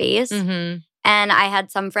my space. Mm-hmm. And I had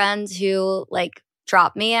some friends who like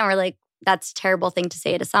dropped me and were like, that's a terrible thing to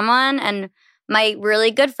say to someone. And my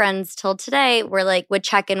really good friends till today were like, would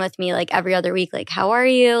check in with me like every other week, like, how are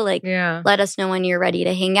you? Like, let us know when you're ready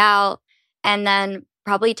to hang out. And then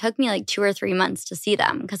probably took me like 2 or 3 months to see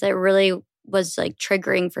them because it really was like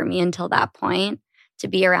triggering for me until that point to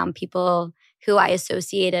be around people who I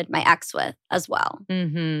associated my ex with as well.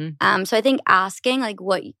 Mm-hmm. So I think asking like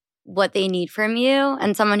what they need from you,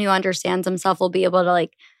 and someone who understands themselves will be able to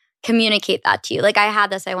like communicate that to you. Like I had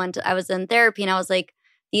this, I was in therapy and I was like,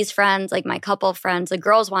 these friends, like my couple friends, the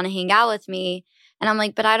girls want to hang out with me. And I'm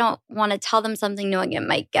like, but I don't want to tell them something knowing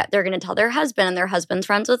they're going to tell their husband and their husband's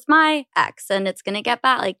friends with my ex and it's going to get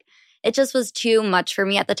bad. Like it just was too much for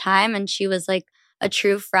me at the time. And she was like, a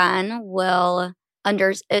true friend will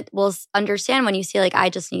understand when you say like, I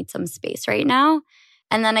just need some space right now.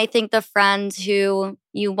 And then I think the friends who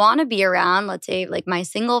you want to be around, let's say like my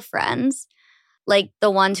single friends, like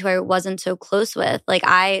the ones who I wasn't so close with, like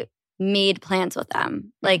I made plans with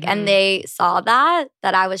them. Like, and they saw that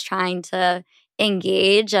I was trying to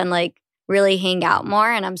engage and like really hang out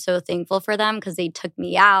more. And I'm so thankful for them because they took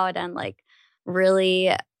me out and like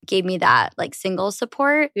really gave me that like single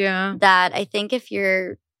support. Yeah. That I think if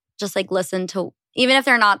you're just like listen to, even if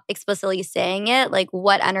they're not explicitly saying it, like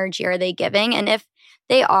what energy are they giving? And if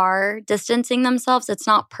they are distancing themselves, it's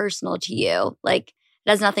not personal to you. Like it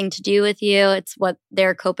has nothing to do with you. It's what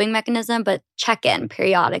their coping mechanism, but check in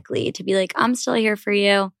periodically to be like, I'm still here for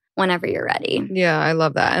you whenever you're ready. Yeah, I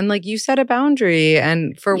love that. And like you set a boundary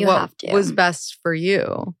and for You what have to. was best for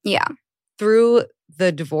you. Yeah. Through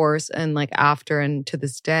the divorce and like after and to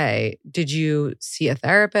this day, did you see a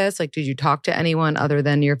therapist? Like, did you talk to anyone other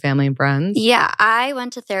than your family and friends? Yeah, I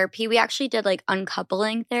went to therapy. We actually did like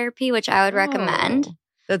uncoupling therapy, which I would recommend.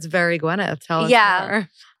 That's very Gwyneth. Tell us more.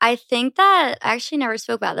 I think that I actually never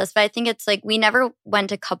spoke about this, but I think it's like we never went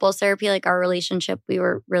to couples therapy. Like our relationship, we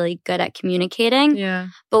were really good at communicating. Yeah.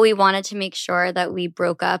 But we wanted to make sure that we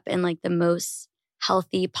broke up in like the most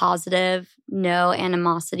healthy, positive, no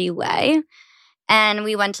animosity way. And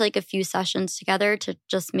we went to like a few sessions together to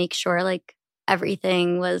just make sure like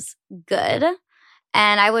everything was good.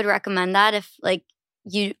 And I would recommend that if like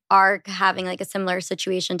you are having like a similar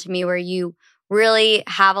situation to me where you really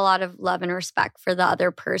have a lot of love and respect for the other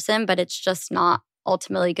person, but it's just not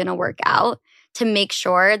ultimately going to work out, to make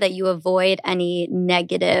sure that you avoid any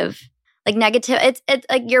negative. It's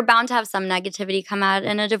like you're bound to have some negativity come out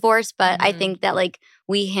in a divorce, but I think that like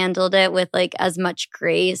we handled it with like as much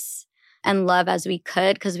grace and love as we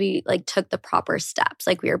could because we like took the proper steps.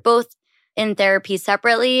 Like we were both in therapy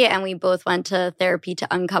separately and we both went to therapy to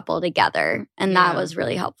uncouple together. And that was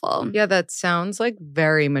really helpful. Yeah, that sounds like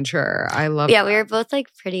very mature. I love that. Yeah, we were both like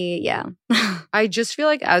pretty, I just feel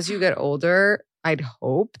like as you get older, I'd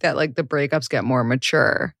hope that like the breakups get more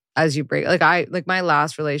mature as you break. Like my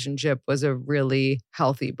last relationship was a really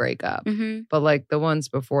healthy breakup. But like the ones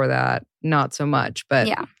before that, not so much. But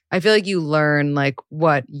I feel like you learn like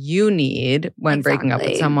what you need when breaking up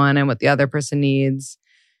with someone and what the other person needs.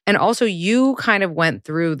 And also you kind of went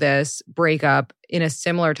through this breakup in a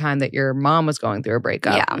similar time that your mom was going through a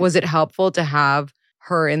breakup. Yeah. Was it helpful to have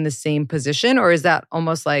her in the same position, or is that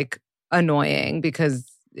almost like annoying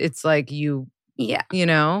because it's like you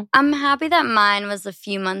know? I'm happy that mine was a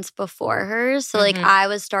few months before hers. So like I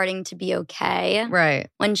was starting to be okay. Right.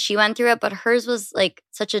 When she went through it, but hers was like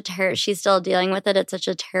such a she's still dealing with it. It's such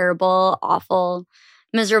a terrible, awful,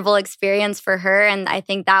 miserable experience for her. And I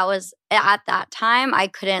think that was at that time, I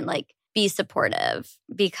couldn't like be supportive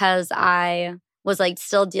because I was like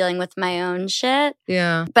still dealing with my own shit.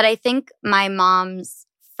 Yeah. But I think my mom's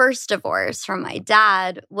first divorce from my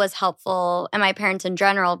dad was helpful, and my parents in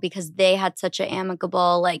general, because they had such an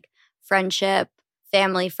amicable like friendship,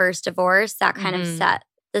 family first divorce that kind of set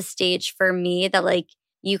the stage for me that like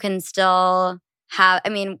you can still have, I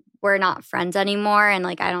mean, we're not friends anymore. And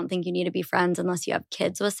like, I don't think you need to be friends unless you have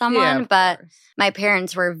kids with someone. But my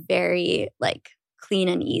parents were very like clean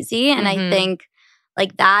and easy. And I think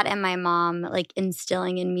like that and my mom like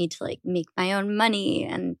instilling in me to like make my own money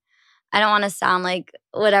and I don't want to sound like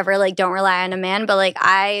whatever, like don't rely on a man, but like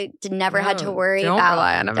I never had to worry don't about.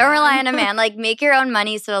 Rely on a man. Don't rely on a man. Like make your own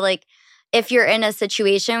money. So like if you're in a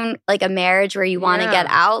situation like a marriage where you want to get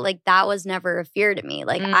out, like that was never a fear to me.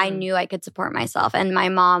 Like I knew I could support myself, and my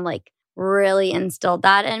mom like really instilled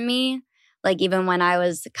that in me. Like even when I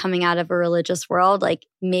was coming out of a religious world, like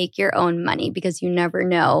make your own money because you never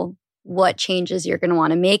know what changes you're going to want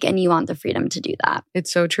to make, and you want the freedom to do that.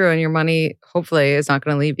 It's so true. And your money hopefully is not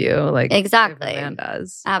going to leave you like exactly. if a man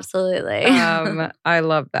does. Absolutely. I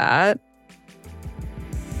love that.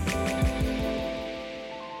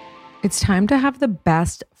 It's time to have the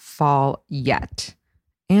best fall yet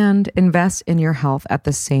and invest in your health at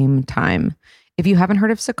the same time. If you haven't heard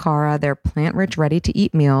of Sakara, their plant-rich,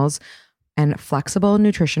 ready-to-eat meals and flexible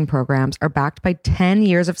nutrition programs are backed by 10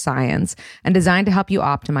 years of science and designed to help you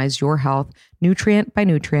optimize your health nutrient by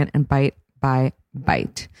nutrient and bite by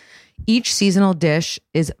bite. Each seasonal dish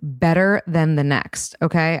is better than the next,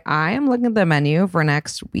 okay? I am looking at the menu for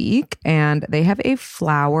next week, and they have a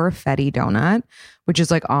flour fetty donut, which is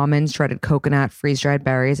like almonds, shredded coconut, freeze-dried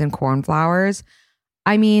berries, and cornflowers.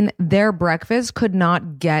 I mean, their breakfast could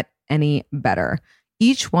not get any better.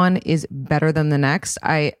 Each one is better than the next.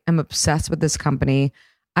 I am obsessed with this company.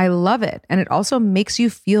 I love it. And it also makes you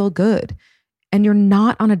feel good. And you're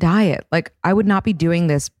not on a diet. Like I would not be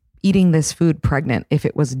eating this food pregnant if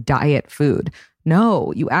it was diet food.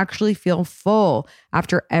 No, you actually feel full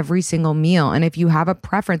after every single meal. And if you have a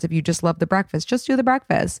preference, if you just love the breakfast, just do the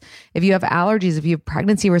breakfast. If you have allergies, if you have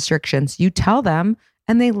pregnancy restrictions, you tell them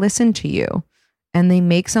and they listen to you. And they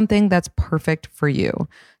make something that's perfect for you.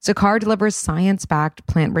 Sakara delivers science-backed,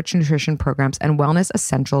 plant-rich nutrition programs and wellness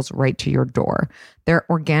essentials right to your door. Their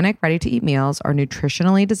organic, ready-to-eat meals are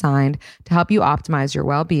nutritionally designed to help you optimize your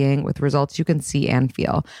well-being with results you can see and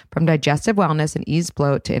feel. From digestive wellness and ease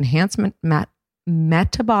bloat to enhancement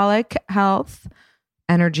metabolic health,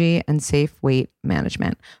 energy, and safe weight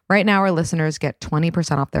management. Right now, our listeners get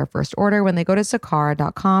 20% off their first order when they go to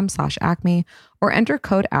sakara.com/acme or enter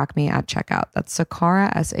code ACME at checkout. That's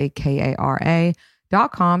Sakara,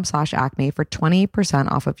 SAKARA.com/acme for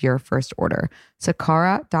 20% off of your first order.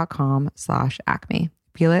 Sakara.com/acme.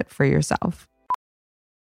 Feel it for yourself.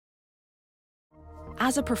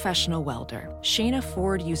 As a professional welder, Shayna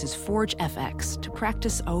Ford uses Forge FX to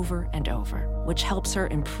practice over and over, which helps her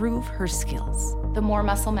improve her skills. The more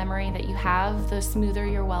muscle memory that you have, the smoother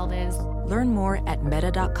your weld is. Learn more at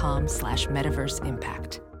meta.com/metaverse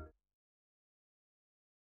impact.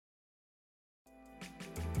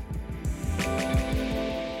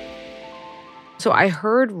 So I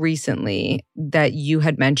heard recently that you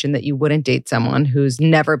had mentioned that you wouldn't date someone who's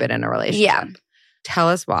never been in a relationship. Yeah. Tell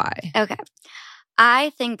us why. Okay. I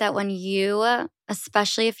think that when you,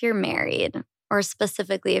 especially if you're married, or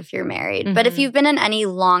specifically if you're married, but if you've been in any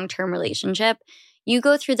long-term relationship, you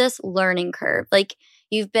go through this learning curve. Like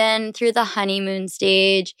you've been through the honeymoon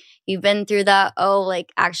stage, you've been through the,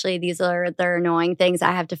 actually these are the annoying things,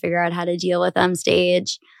 I have to figure out how to deal with them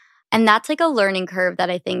stage. And that's like a learning curve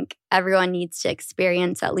that I think everyone needs to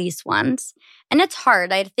experience at least once. And it's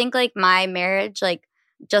hard. I think like my marriage,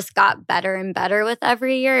 just got better and better with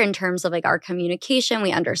every year in terms of like our communication.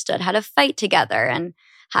 We understood how to fight together and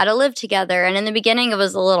how to live together. And in the beginning, it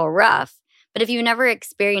was a little rough. But if you never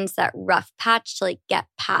experienced that rough patch to like get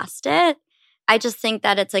past it, I just think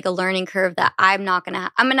that it's like a learning curve that I know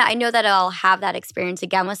that I'll have that experience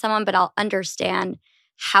again with someone, but I'll understand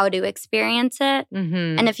how to experience it.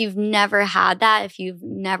 And if you've never had that, if you've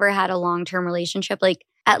never had a long-term relationship, like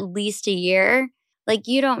at least a year, like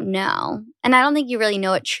you don't know. And I don't think you really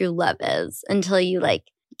know what true love is until you like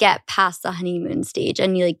get past the honeymoon stage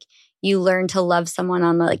and you learn to love someone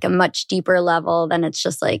on like a much deeper level than it's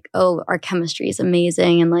just like, oh, our chemistry is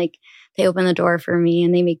amazing and like they open the door for me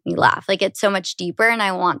and they make me laugh. Like it's so much deeper and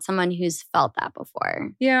I want someone who's felt that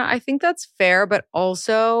before. Yeah, I think that's fair. But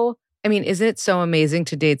also, I mean, isn't it so amazing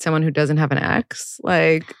to date someone who doesn't have an ex?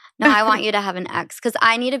 Like, no, I want you to have an ex because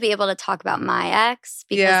I need to be able to talk about my ex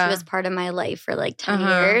because he was part of my life for like 10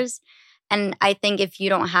 years. And I think if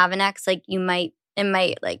you don't have an ex, like it might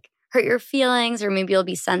like hurt your feelings or maybe you'll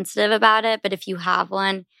be sensitive about it. But if you have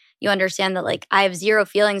one, you understand that like I have zero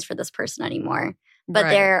feelings for this person anymore. But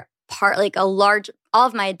they're all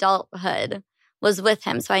of my adulthood was with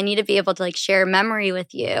him. So I need to be able to like share memory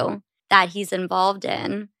with you that he's involved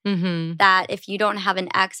in, that if you don't have an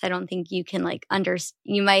ex, I don't think you can like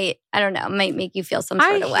you might, I don't know, might make you feel some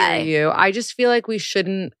sort of way. I hear you. I just feel like we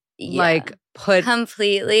shouldn't we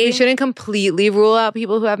shouldn't completely rule out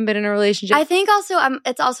people who haven't been in a relationship. I think also I'm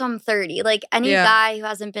 30. Like any guy who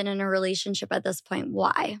hasn't been in a relationship at this point,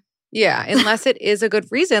 why? Yeah, unless it is a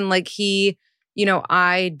good reason. Like he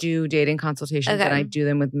I do dating consultations and I do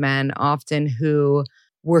them with men often who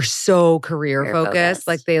were so career focused.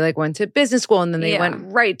 Like they went to business school and then they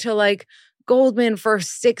went right to Goldman for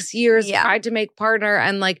 6 years, tried to make partner,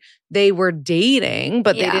 and they were dating,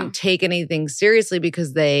 but they didn't take anything seriously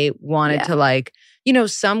because they wanted to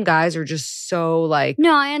some guys are just so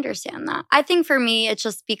No, I understand that. I think for me, it's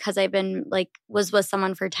just because I've been was with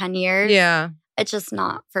someone for 10 years. Yeah. It's just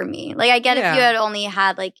not for me. I get if you had only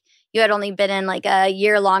had you had only been in a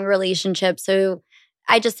year-long relationship. So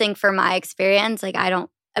I just think for my experience, I don't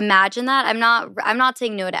imagine that. I'm not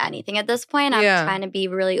saying no to anything at this point. I'm trying to be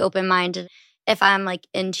really open-minded. If I'm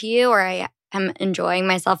into you or I am enjoying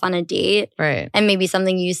myself on a date, right? And maybe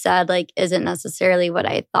something you said isn't necessarily what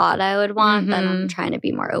I thought I would want, then I'm trying to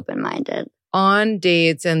be more open-minded. On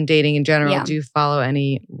dates and dating in general, do you follow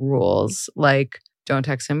any rules? Don't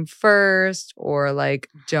text him first, or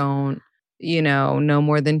don't, no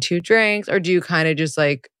more than 2 drinks? Or do you kind of just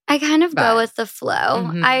I kind of go with the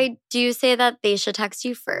flow. I do say that they should text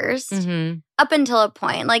you first up until a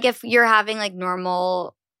point. If you're having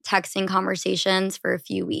normal texting conversations for a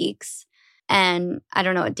few weeks and I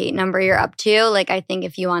don't know what date number you're up to, I think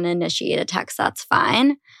if you want to initiate a text, that's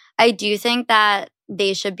fine. I do think that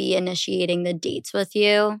they should be initiating the dates with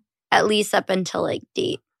you at least up until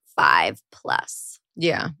date 5+.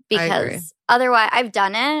 Yeah. Because otherwise, I've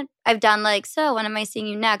done it. I've done so when am I seeing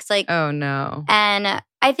you next? Oh no. And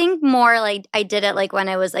I think more I did it when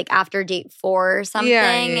I was after date 4 or something.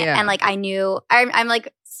 Yeah. And I knew, I'm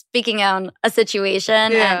speaking on a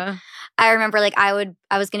situation. Yeah. And I remember I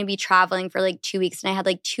was going to be traveling for 2 weeks and I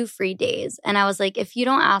had 2 free days. And I was if you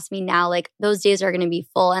don't ask me now, those days are going to be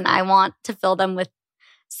full and I want to fill them with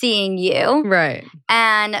seeing you. Right.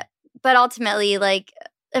 But ultimately,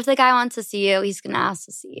 if the guy wants to see you, he's going to ask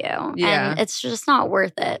to see you. Yeah. And it's just not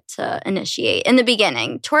worth it to initiate in the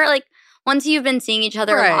beginning. Toward once you've been seeing each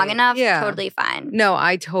other long enough, totally fine. No,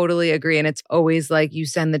 I totally agree. And it's always you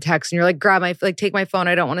send the text and you're grab my, take my phone.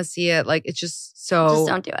 I don't want to see it. It's just so. Just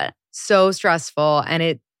don't do it. So stressful.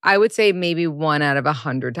 And I would say maybe 1 out of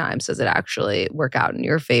 100 times does it actually work out in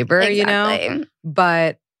your favor, Exactly.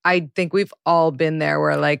 But I think we've all been there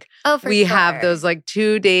where we sure. have those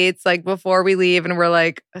 2 dates before we leave and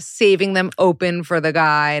we're saving them open for the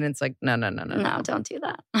guy. And it's no. No, don't do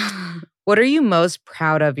that. What are you most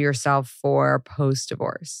proud of yourself for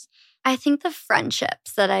post-divorce? I think the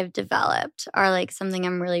friendships that I've developed are something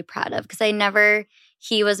I'm really proud of because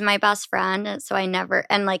he was my best friend. So I never,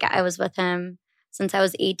 and I was with him since I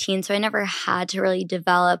was 18. So I never had to really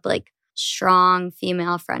develop strong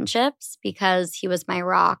female friendships because he was my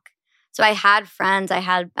rock. So I had friends, I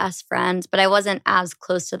had best friends, but I wasn't as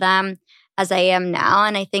close to them as I am now.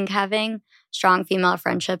 And I think having strong female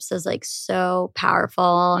friendships is so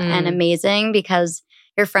powerful and amazing because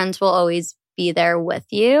your friends will always be there with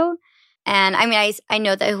you. And I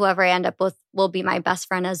know that whoever I end up with will be my best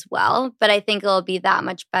friend as well, but I think it'll be that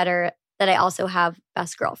much better that I also have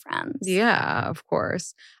best girlfriends. Yeah, of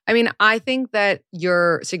course. I think that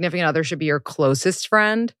your significant other should be your closest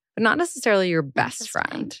friend, but not necessarily your best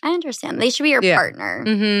friend. I understand. They should be your partner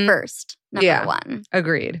first, number 1.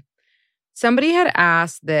 Agreed. Somebody had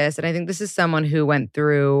asked this, and I think this is someone who went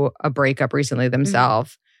through a breakup recently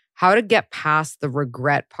themselves, how to get past the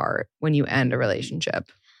regret part when you end a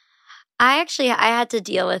relationship. I had to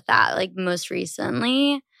deal with that most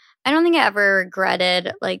recently. I don't think I ever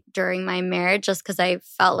regretted during my marriage just because I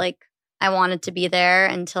felt I wanted to be there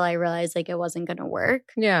until I realized it wasn't going to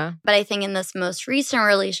work. Yeah. But I think in this most recent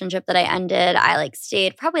relationship that I ended, I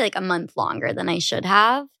stayed probably a month longer than I should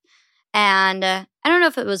have. And I don't know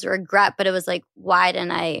if it was regret, but it was why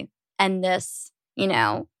didn't I end this,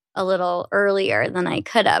 a little earlier than I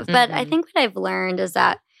could have? But I think what I've learned is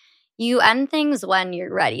that you end things when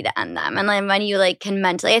you're ready to end them. And when you can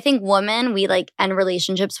mentally, I think women, we end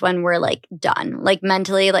relationships when we're done,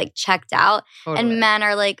 mentally checked out. Totally. And men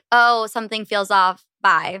are oh, something feels off.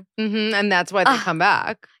 Bye. And that's why they come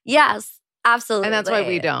back. Yes, absolutely. And that's why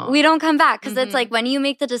we don't. We don't come back because it's when you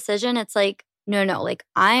make the decision, it's no,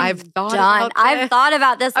 I've thought done. I've thought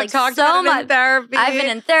about this I've talked so about it much. in therapy. I've been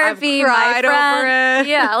in therapy. I've cried over it.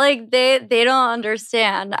 Yeah, they don't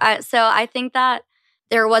understand. So I think that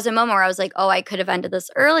there was a moment where I was oh, I could have ended this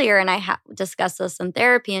earlier. And I discussed this in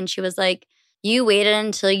therapy. And she was you waited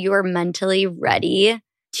until you were mentally ready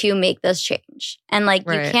to make this change. And you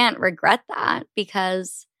can't regret that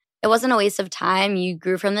because it wasn't a waste of time. You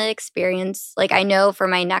grew from the experience. I know for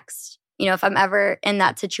my next, if I'm ever in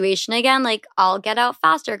that situation again, I'll get out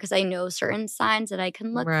faster because I know certain signs that I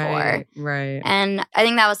can look for. Right. And I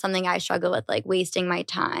think that was something I struggled with, wasting my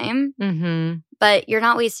time. But you're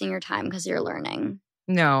not wasting your time because you're learning.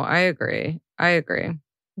 No, I agree.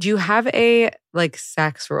 Do you have a like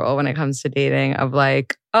sex rule when it comes to dating of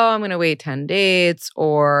like, oh, I'm going to wait 10 dates?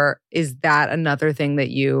 Or is that another thing that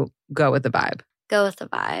you go with the vibe? Go with the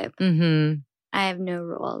vibe. Mm-hmm. I have no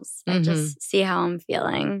rules. I just see how I'm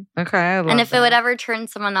feeling. Okay, I love and if that. it would ever turn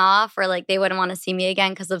someone off or like they wouldn't want to see me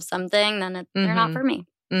again because of something, then they're not for me.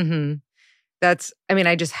 Mm-hmm.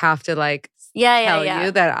 I just have to like tell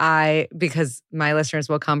you that because my listeners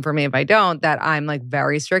will come for me if I don't, that I'm like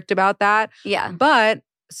very strict about that. Yeah. But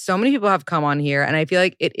so many people have come on here and I feel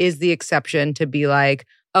like it is the exception to be like,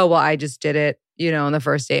 oh, well, I just did it, on the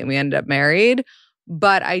first date and we ended up married.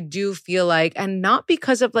 But I do feel like, and not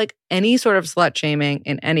because of like any sort of slut shaming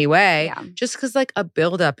in any way, just because like a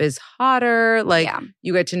buildup is hotter, like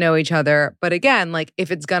you get to know each other. But again, like if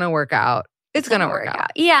it's going to work out, it's going to work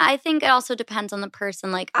out. Yeah, I think it also depends on the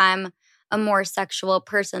person. Like I'm a more sexual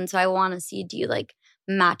person, so I want to see, do you like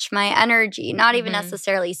match my energy? Not even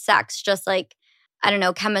necessarily sex, just like, I don't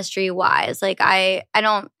know, chemistry wise. Like I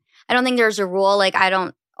don't think there's a rule. Like I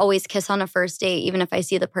don't always kiss on a first date, even if I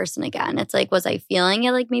see the person again. It's like, was I feeling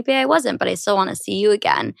it? Like maybe I wasn't, but I still want to see you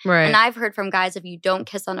again. Right. And I've heard from guys, if you don't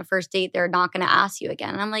kiss on a first date, they're not going to ask you again.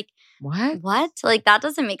 And I'm like, what? Like that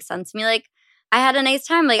doesn't make sense to me. Like I had a nice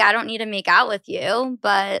time. Like I don't need to make out with you,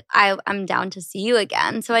 but I'm down to see you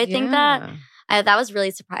again. So I think that was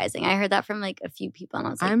really surprising. I heard that from like a few people and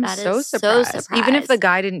I was like, I'm so surprised. Even if the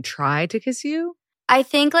guy didn't try to kiss you? I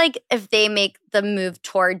think like if they make the move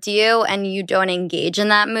towards you and you don't engage in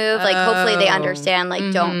that move, like hopefully they understand,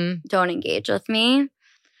 like don't engage with me.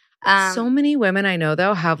 So many women I know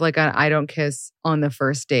though have like an I don't kiss on the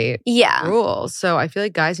first date rule. So I feel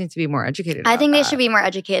like guys need to be more educated about I think that. they should be more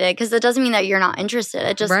educated because it doesn't mean that you're not interested.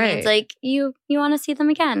 It just means like you want to see them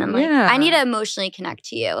again. And like I need to emotionally connect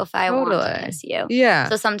to you if I want to kiss you. Yeah.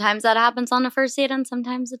 So sometimes that happens on the first date and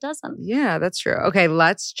sometimes it doesn't. Yeah, that's true. Okay,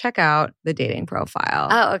 let's check out the dating profile.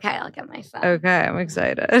 Oh, okay. I'll get my phone. Okay, I'm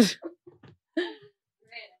excited.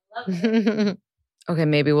 Okay,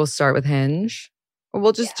 maybe we'll start with Hinge. Or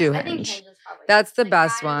we'll just do Hinge. I think Hinge is probably That's the like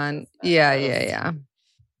best one. Yeah.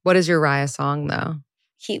 What is your Raya song though?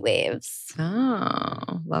 Heat Waves.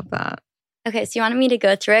 Oh, love that. Okay, so you wanted me to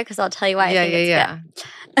go through it because I'll tell you why I think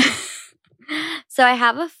it's good. So I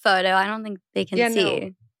have a photo. I don't think they can see.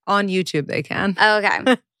 No. On YouTube they can.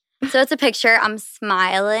 Okay. So it's a picture. I'm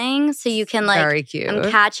smiling. So you can like. Very cute. I'm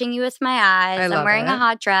catching you with my eyes. I'm wearing a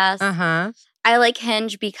hot dress. Uh-huh. I like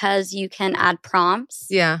Hinge because you can add prompts.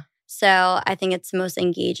 Yeah. So I think it's the most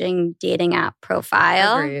engaging dating app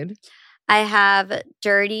profile. Agreed. I have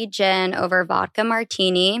dirty gin over vodka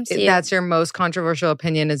martini. So that's your most controversial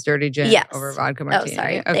opinion is dirty gin over vodka martini. Oh,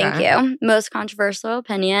 sorry. Okay. Thank you. Most controversial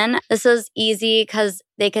opinion. This is easy because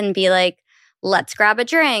they can be like, let's grab a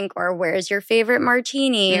drink or where's your favorite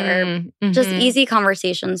martini or just easy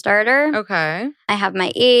conversation starter. Okay. I have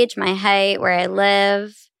my age, my height, where I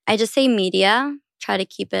live. I just say media. Try to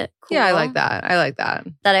keep it cool. Yeah, I like that.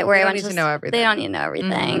 That I don't need to know everything. They don't need to know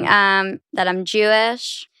everything. That I'm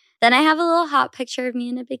Jewish. Then I have a little hot picture of me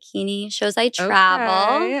in a bikini. Shows I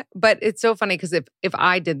travel. Okay. But it's so funny because if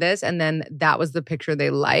I did this and then that was the picture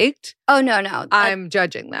they liked. Oh, no. I'm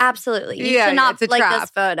judging that. Absolutely. You should not like trap. this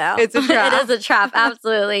photo. It's a trap. It is a trap.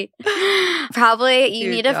 Absolutely. Probably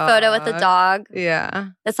you need a photo with a dog. Yeah.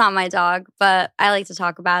 It's not my dog, but I like to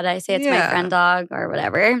talk about it. I say it's my friend dog or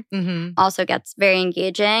whatever. Also gets very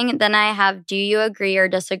engaging. Then I have, do you agree or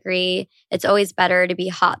disagree? It's always better to be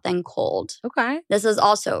hot than cold. Okay. This is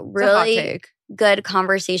also really good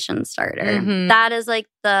conversation starter. That is like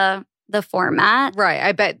the format. Right.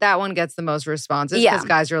 I bet that one gets the most responses because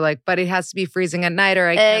guys are like, but it has to be freezing at night or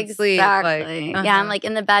I can't sleep. Exactly. Yeah, I'm like,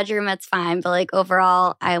 in the bedroom, it's fine. But like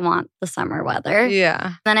overall, I want the summer weather.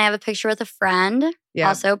 Yeah. Then I have a picture with a friend. Yeah.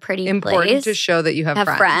 Also pretty important place. To show that you have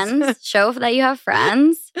friends. Show that you have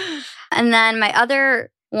friends. And then my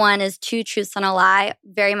other one is 2 Truths and a Lie.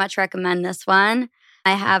 Very much recommend this one.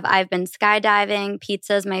 I've been skydiving.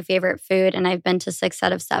 Pizza is my favorite food. And I've been to 6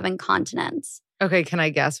 out of 7 continents. Okay, can I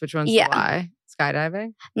guess which one's the lie?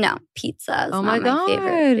 Skydiving? No, pizza is not my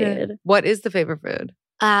favorite food. What is the favorite food?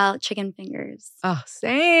 Chicken fingers. Oh,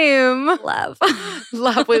 same. Love.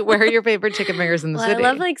 Love. Wait, where are your favorite chicken fingers in the city? I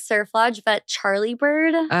love like Surf Lodge, but Charlie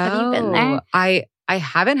Bird. Have you been there? I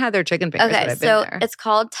haven't had their chicken fingers, but I've been there. It's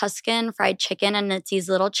called Tuscan fried chicken, and it's these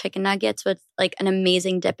little chicken nuggets with like an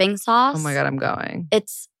amazing dipping sauce. Oh my God, I'm going.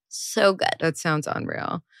 It's so good. That sounds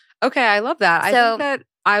unreal. Okay, I love that. I think that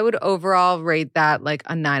I would overall rate that like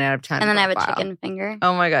a 9 out of 10. And then I have a chicken finger.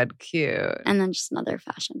 Oh my God, cute. And then just another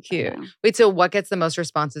fashion cute. photo. Wait, so what gets the most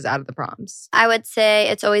responses out of the prompts? I would say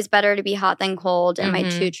it's always better to be hot than cold and my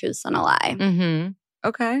 2 Truths and a Lie.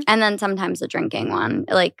 Okay. And then sometimes the drinking one.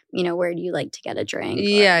 Like, where do you like to get a drink?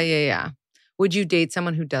 Yeah. Would you date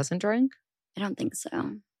someone who doesn't drink? I don't think so.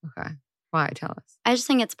 Okay. Why? Tell us. I just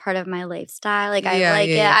think it's part of my lifestyle. Like, I Yeah, like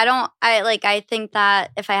it. yeah. I think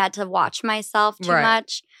that if I had to watch myself too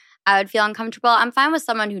much, I would feel uncomfortable. I'm fine with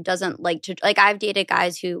someone who doesn't like to, like, I've dated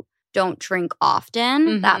guys who don't drink often.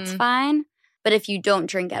 Mhm. That's fine. But if you don't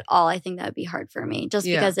drink at all, I think that would be hard for me just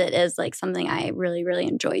because it is like something I really, really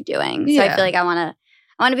enjoy doing. So I feel like I want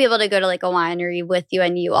to be able to go to like a winery with you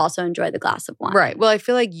and you also enjoy the glass of wine. Right. Well, I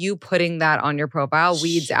feel like you putting that on your profile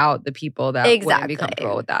weeds out the people that wouldn't be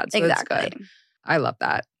comfortable with that. So it's good. I love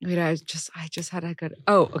that. Wait, I just had a good.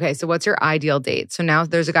 Oh, okay. So what's your ideal date? So now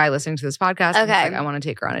there's a guy listening to this podcast. Okay. And he's like, I want to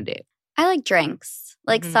take her on a date. I like drinks.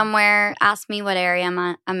 Like somewhere, ask me what area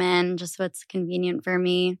I'm in, just so it's convenient for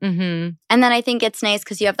me. Mm-hmm. And then I think it's nice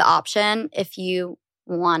because you have the option. If you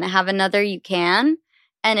want to have another, you can.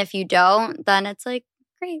 And if you don't, then it's like,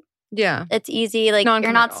 great. Yeah. It's easy. Like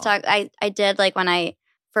you're not stuck. I did like when I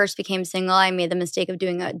first became single, I made the mistake of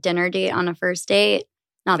doing a dinner date on a first date.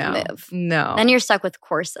 Not the move. No. Then you're stuck with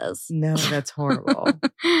courses. No, that's horrible.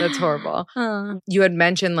 That's horrible. You had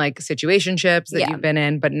mentioned like situationships that you've been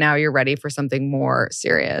in, but now you're ready for something more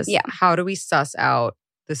serious. Yeah. How do we suss out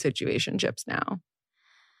the situationships now?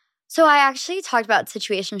 So I actually talked about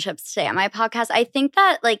situationships today on my podcast. I think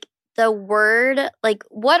that like the word, like,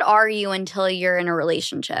 what are you until you're in a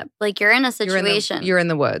relationship? Like, you're in a situation. You're in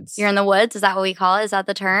the woods. You're in the woods? Is that what we call it? Is that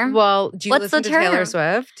the term? Well, do you listen to Taylor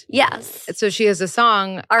Swift? Yes. So she has a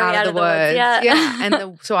song, Out of the Woods. Yeah.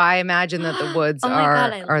 And so I imagine that the woods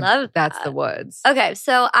that's the woods. Okay.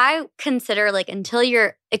 So I consider like until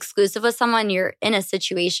you're exclusive with someone, you're in a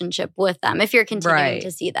situationship with them if you're continuing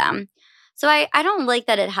to see them. So I don't like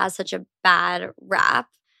that it has such a bad rap.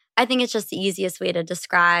 I think it's just the easiest way to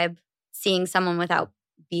describe seeing someone without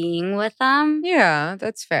being with them. Yeah,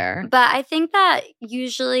 that's fair. But I think that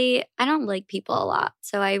usually I don't like people a lot.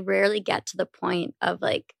 So I rarely get to the point of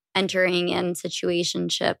like entering in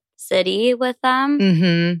situationship city with them.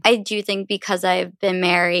 Mm-hmm. I do think because I've been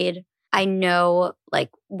married, I know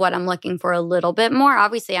like what I'm looking for a little bit more.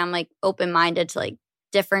 Obviously, I'm like open-minded to like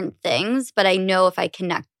different things, but I know if I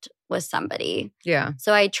connect with somebody. Yeah.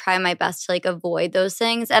 So I try my best to like avoid those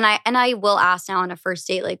things. And I will ask now on a first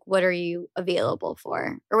date, like, what are you available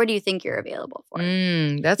for? Or what do you think you're available for?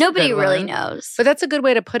 That's Nobody really knows. But that's a good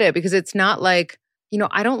way to put it because it's not like,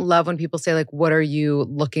 I don't love when people say like, what are you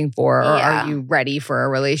looking for? Or are you ready for a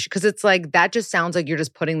relationship? Because it's like, that just sounds like you're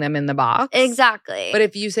just putting them in the box. Exactly. But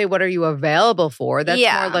if you say, what are you available for? That's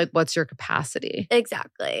more like, what's your capacity?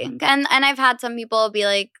 Exactly. And I've had some people be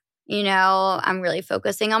like, I'm really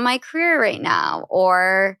focusing on my career right now,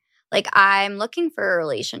 or like I'm looking for a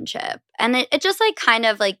relationship. And it just like kind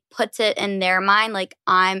of like puts it in their mind, like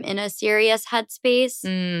I'm in a serious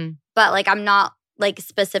headspace, but like I'm not like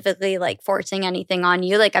specifically like forcing anything on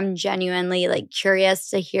you. Like I'm genuinely like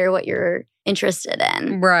curious to hear what you're interested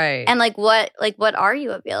in. Right. And like what are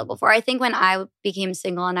you available for? I think when I became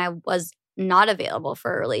single and I was not available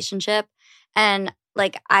for a relationship, and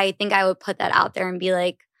like I think I would put that out there and be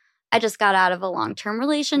like, I just got out of a long-term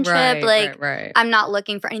relationship. Right. I'm not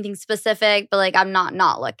looking for anything specific, but like I'm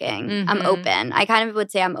not looking. Mm-hmm. I'm open. I kind of would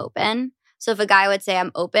say I'm open. So if a guy would say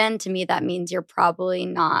I'm open, to me that means you're probably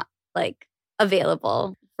not like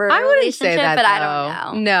available for a relationship. Say that, but though. I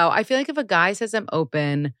don't know. No, I feel like if a guy says I'm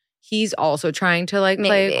open, he's also trying to like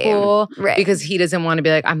play it cool, right? Because he doesn't want to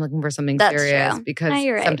be like I'm looking for something serious. True.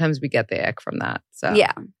 Because sometimes we get the ick from that. So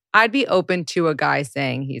yeah. I'd be open to a guy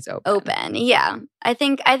saying he's open. Yeah. I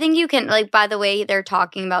think you can, like, by the way they're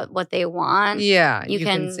talking about what they want. Yeah, you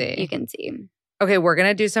can see. You can see. Okay, we're going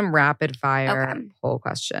to do some rapid fire poll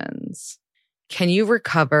questions. Can you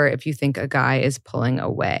recover if you think a guy is pulling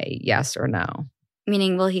away? Yes or no?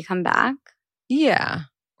 Meaning, will he come back? Yeah.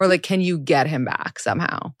 Or like, can you get him back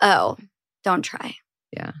somehow? Oh, don't try.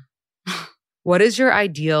 Yeah. What is your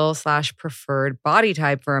ideal / preferred body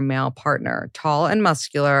type for a male partner? Tall and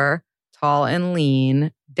muscular, tall and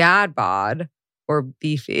lean, dad bod, or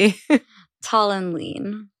beefy? Tall and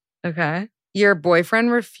lean. Okay. Your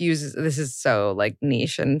boyfriend refuses, this is so like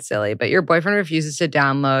niche and silly, but your boyfriend refuses to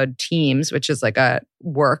download Teams, which is like a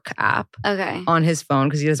work app, on his phone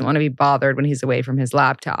because he doesn't want to be bothered when he's away from his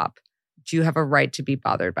laptop. Do you have a right to be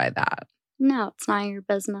bothered by that? No, it's not your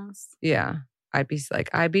business. Yeah.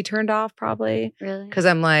 I'd be turned off probably. Really? Because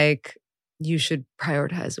I'm like, you should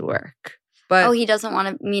prioritize work. But he doesn't want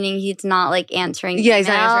to, meaning he's not like answering emails? He's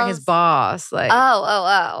not answering his boss. Like,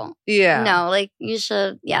 oh. Yeah. No, like you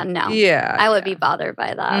should, no. Yeah. I would be bothered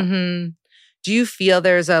by that. Mm-hmm. Do you feel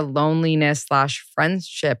there's a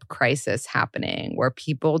loneliness/friendship crisis happening where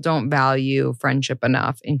people don't value friendship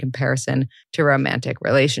enough in comparison to romantic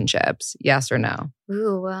relationships? Yes or no?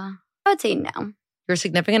 Ooh, I would say no. Your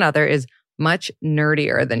significant other is much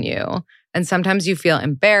nerdier than you, and sometimes you feel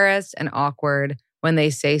embarrassed and awkward when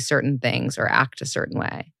they say certain things or act a certain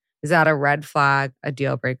way. Is that a red flag, a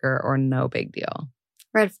deal breaker, or no big deal?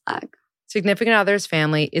 Red flag. Significant other's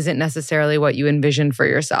family isn't necessarily what you envision for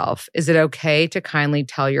yourself. Is it okay to kindly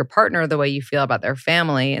tell your partner the way you feel about their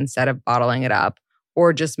family instead of bottling it up,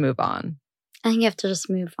 or just move on? I think you have to just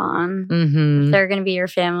move on. Mm-hmm. If they're going to be your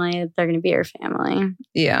family, they're going to be your family.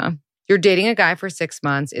 Yeah. You're dating a guy for 6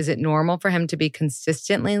 months. Is it normal for him to be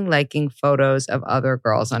consistently liking photos of other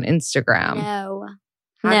girls on Instagram? No.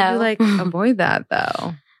 How do you avoid that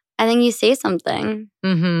though? I think you say something.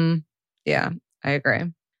 Mm-hmm. Yeah, I agree.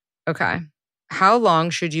 Okay. How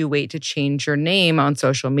long should you wait to change your name on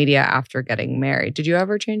social media after getting married? Did you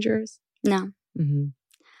ever change yours? No. Mm-hmm.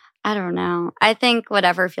 I don't know. I think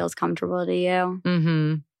whatever feels comfortable to you.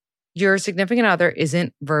 Mm-hmm. Your significant other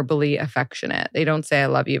isn't verbally affectionate. They don't say I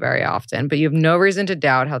love you very often, but you have no reason to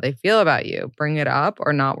doubt how they feel about you. Bring it up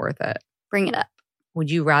or not worth it? Bring it up.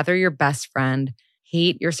 Would you rather your best friend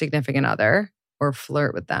hate your significant other or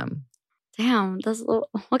flirt with them? Damn,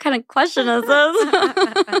 what kind of question is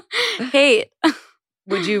this? Hate.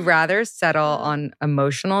 Would you rather settle on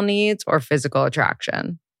emotional needs or physical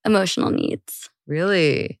attraction? Emotional needs.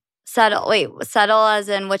 Really? Settle as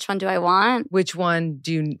in which one do I want? Which one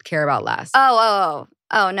do you care about less? Oh,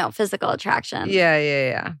 no, physical attraction.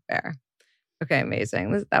 Yeah. Fair. Okay,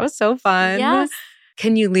 amazing. That was so fun. Yes.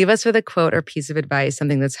 Can you leave us with a quote or piece of advice,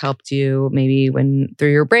 something that's helped you maybe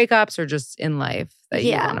through your breakups or just in life that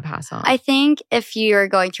you want to pass on? I think if you're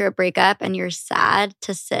going through a breakup and you're sad,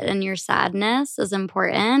 to sit in your sadness is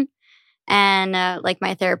important. And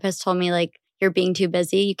my therapist told me, you're being too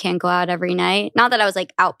busy. You can't go out every night. Not that I was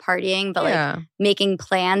out partying, but making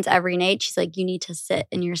plans every night. She's like, you need to sit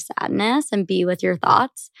in your sadness and be with your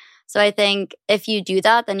thoughts. So I think if you do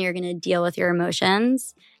that, then you're going to deal with your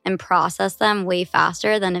emotions and process them way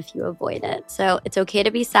faster than if you avoid it. So it's okay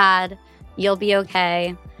to be sad. You'll be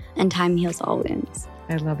okay. And time heals all wounds.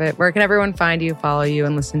 I love it. Where can everyone find you, follow you,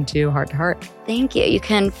 and listen to Haart to Haart? Thank you. You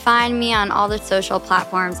can find me on all the social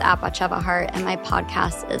platforms at Batsheva Haart, and my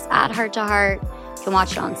podcast is at Haart to Haart. You can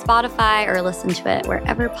watch it on Spotify or listen to it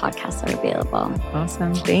wherever podcasts are available.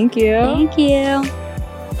 Awesome. Thank you. Thank you.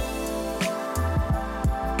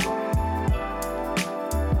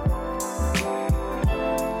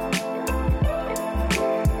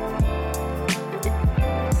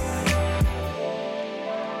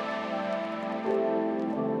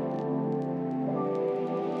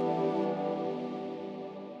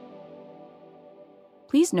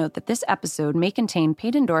 Please note that this episode may contain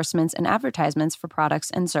paid endorsements and advertisements for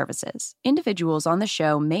products and services. Individuals on the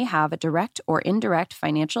show may have a direct or indirect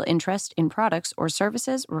financial interest in products or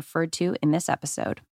services referred to in this episode.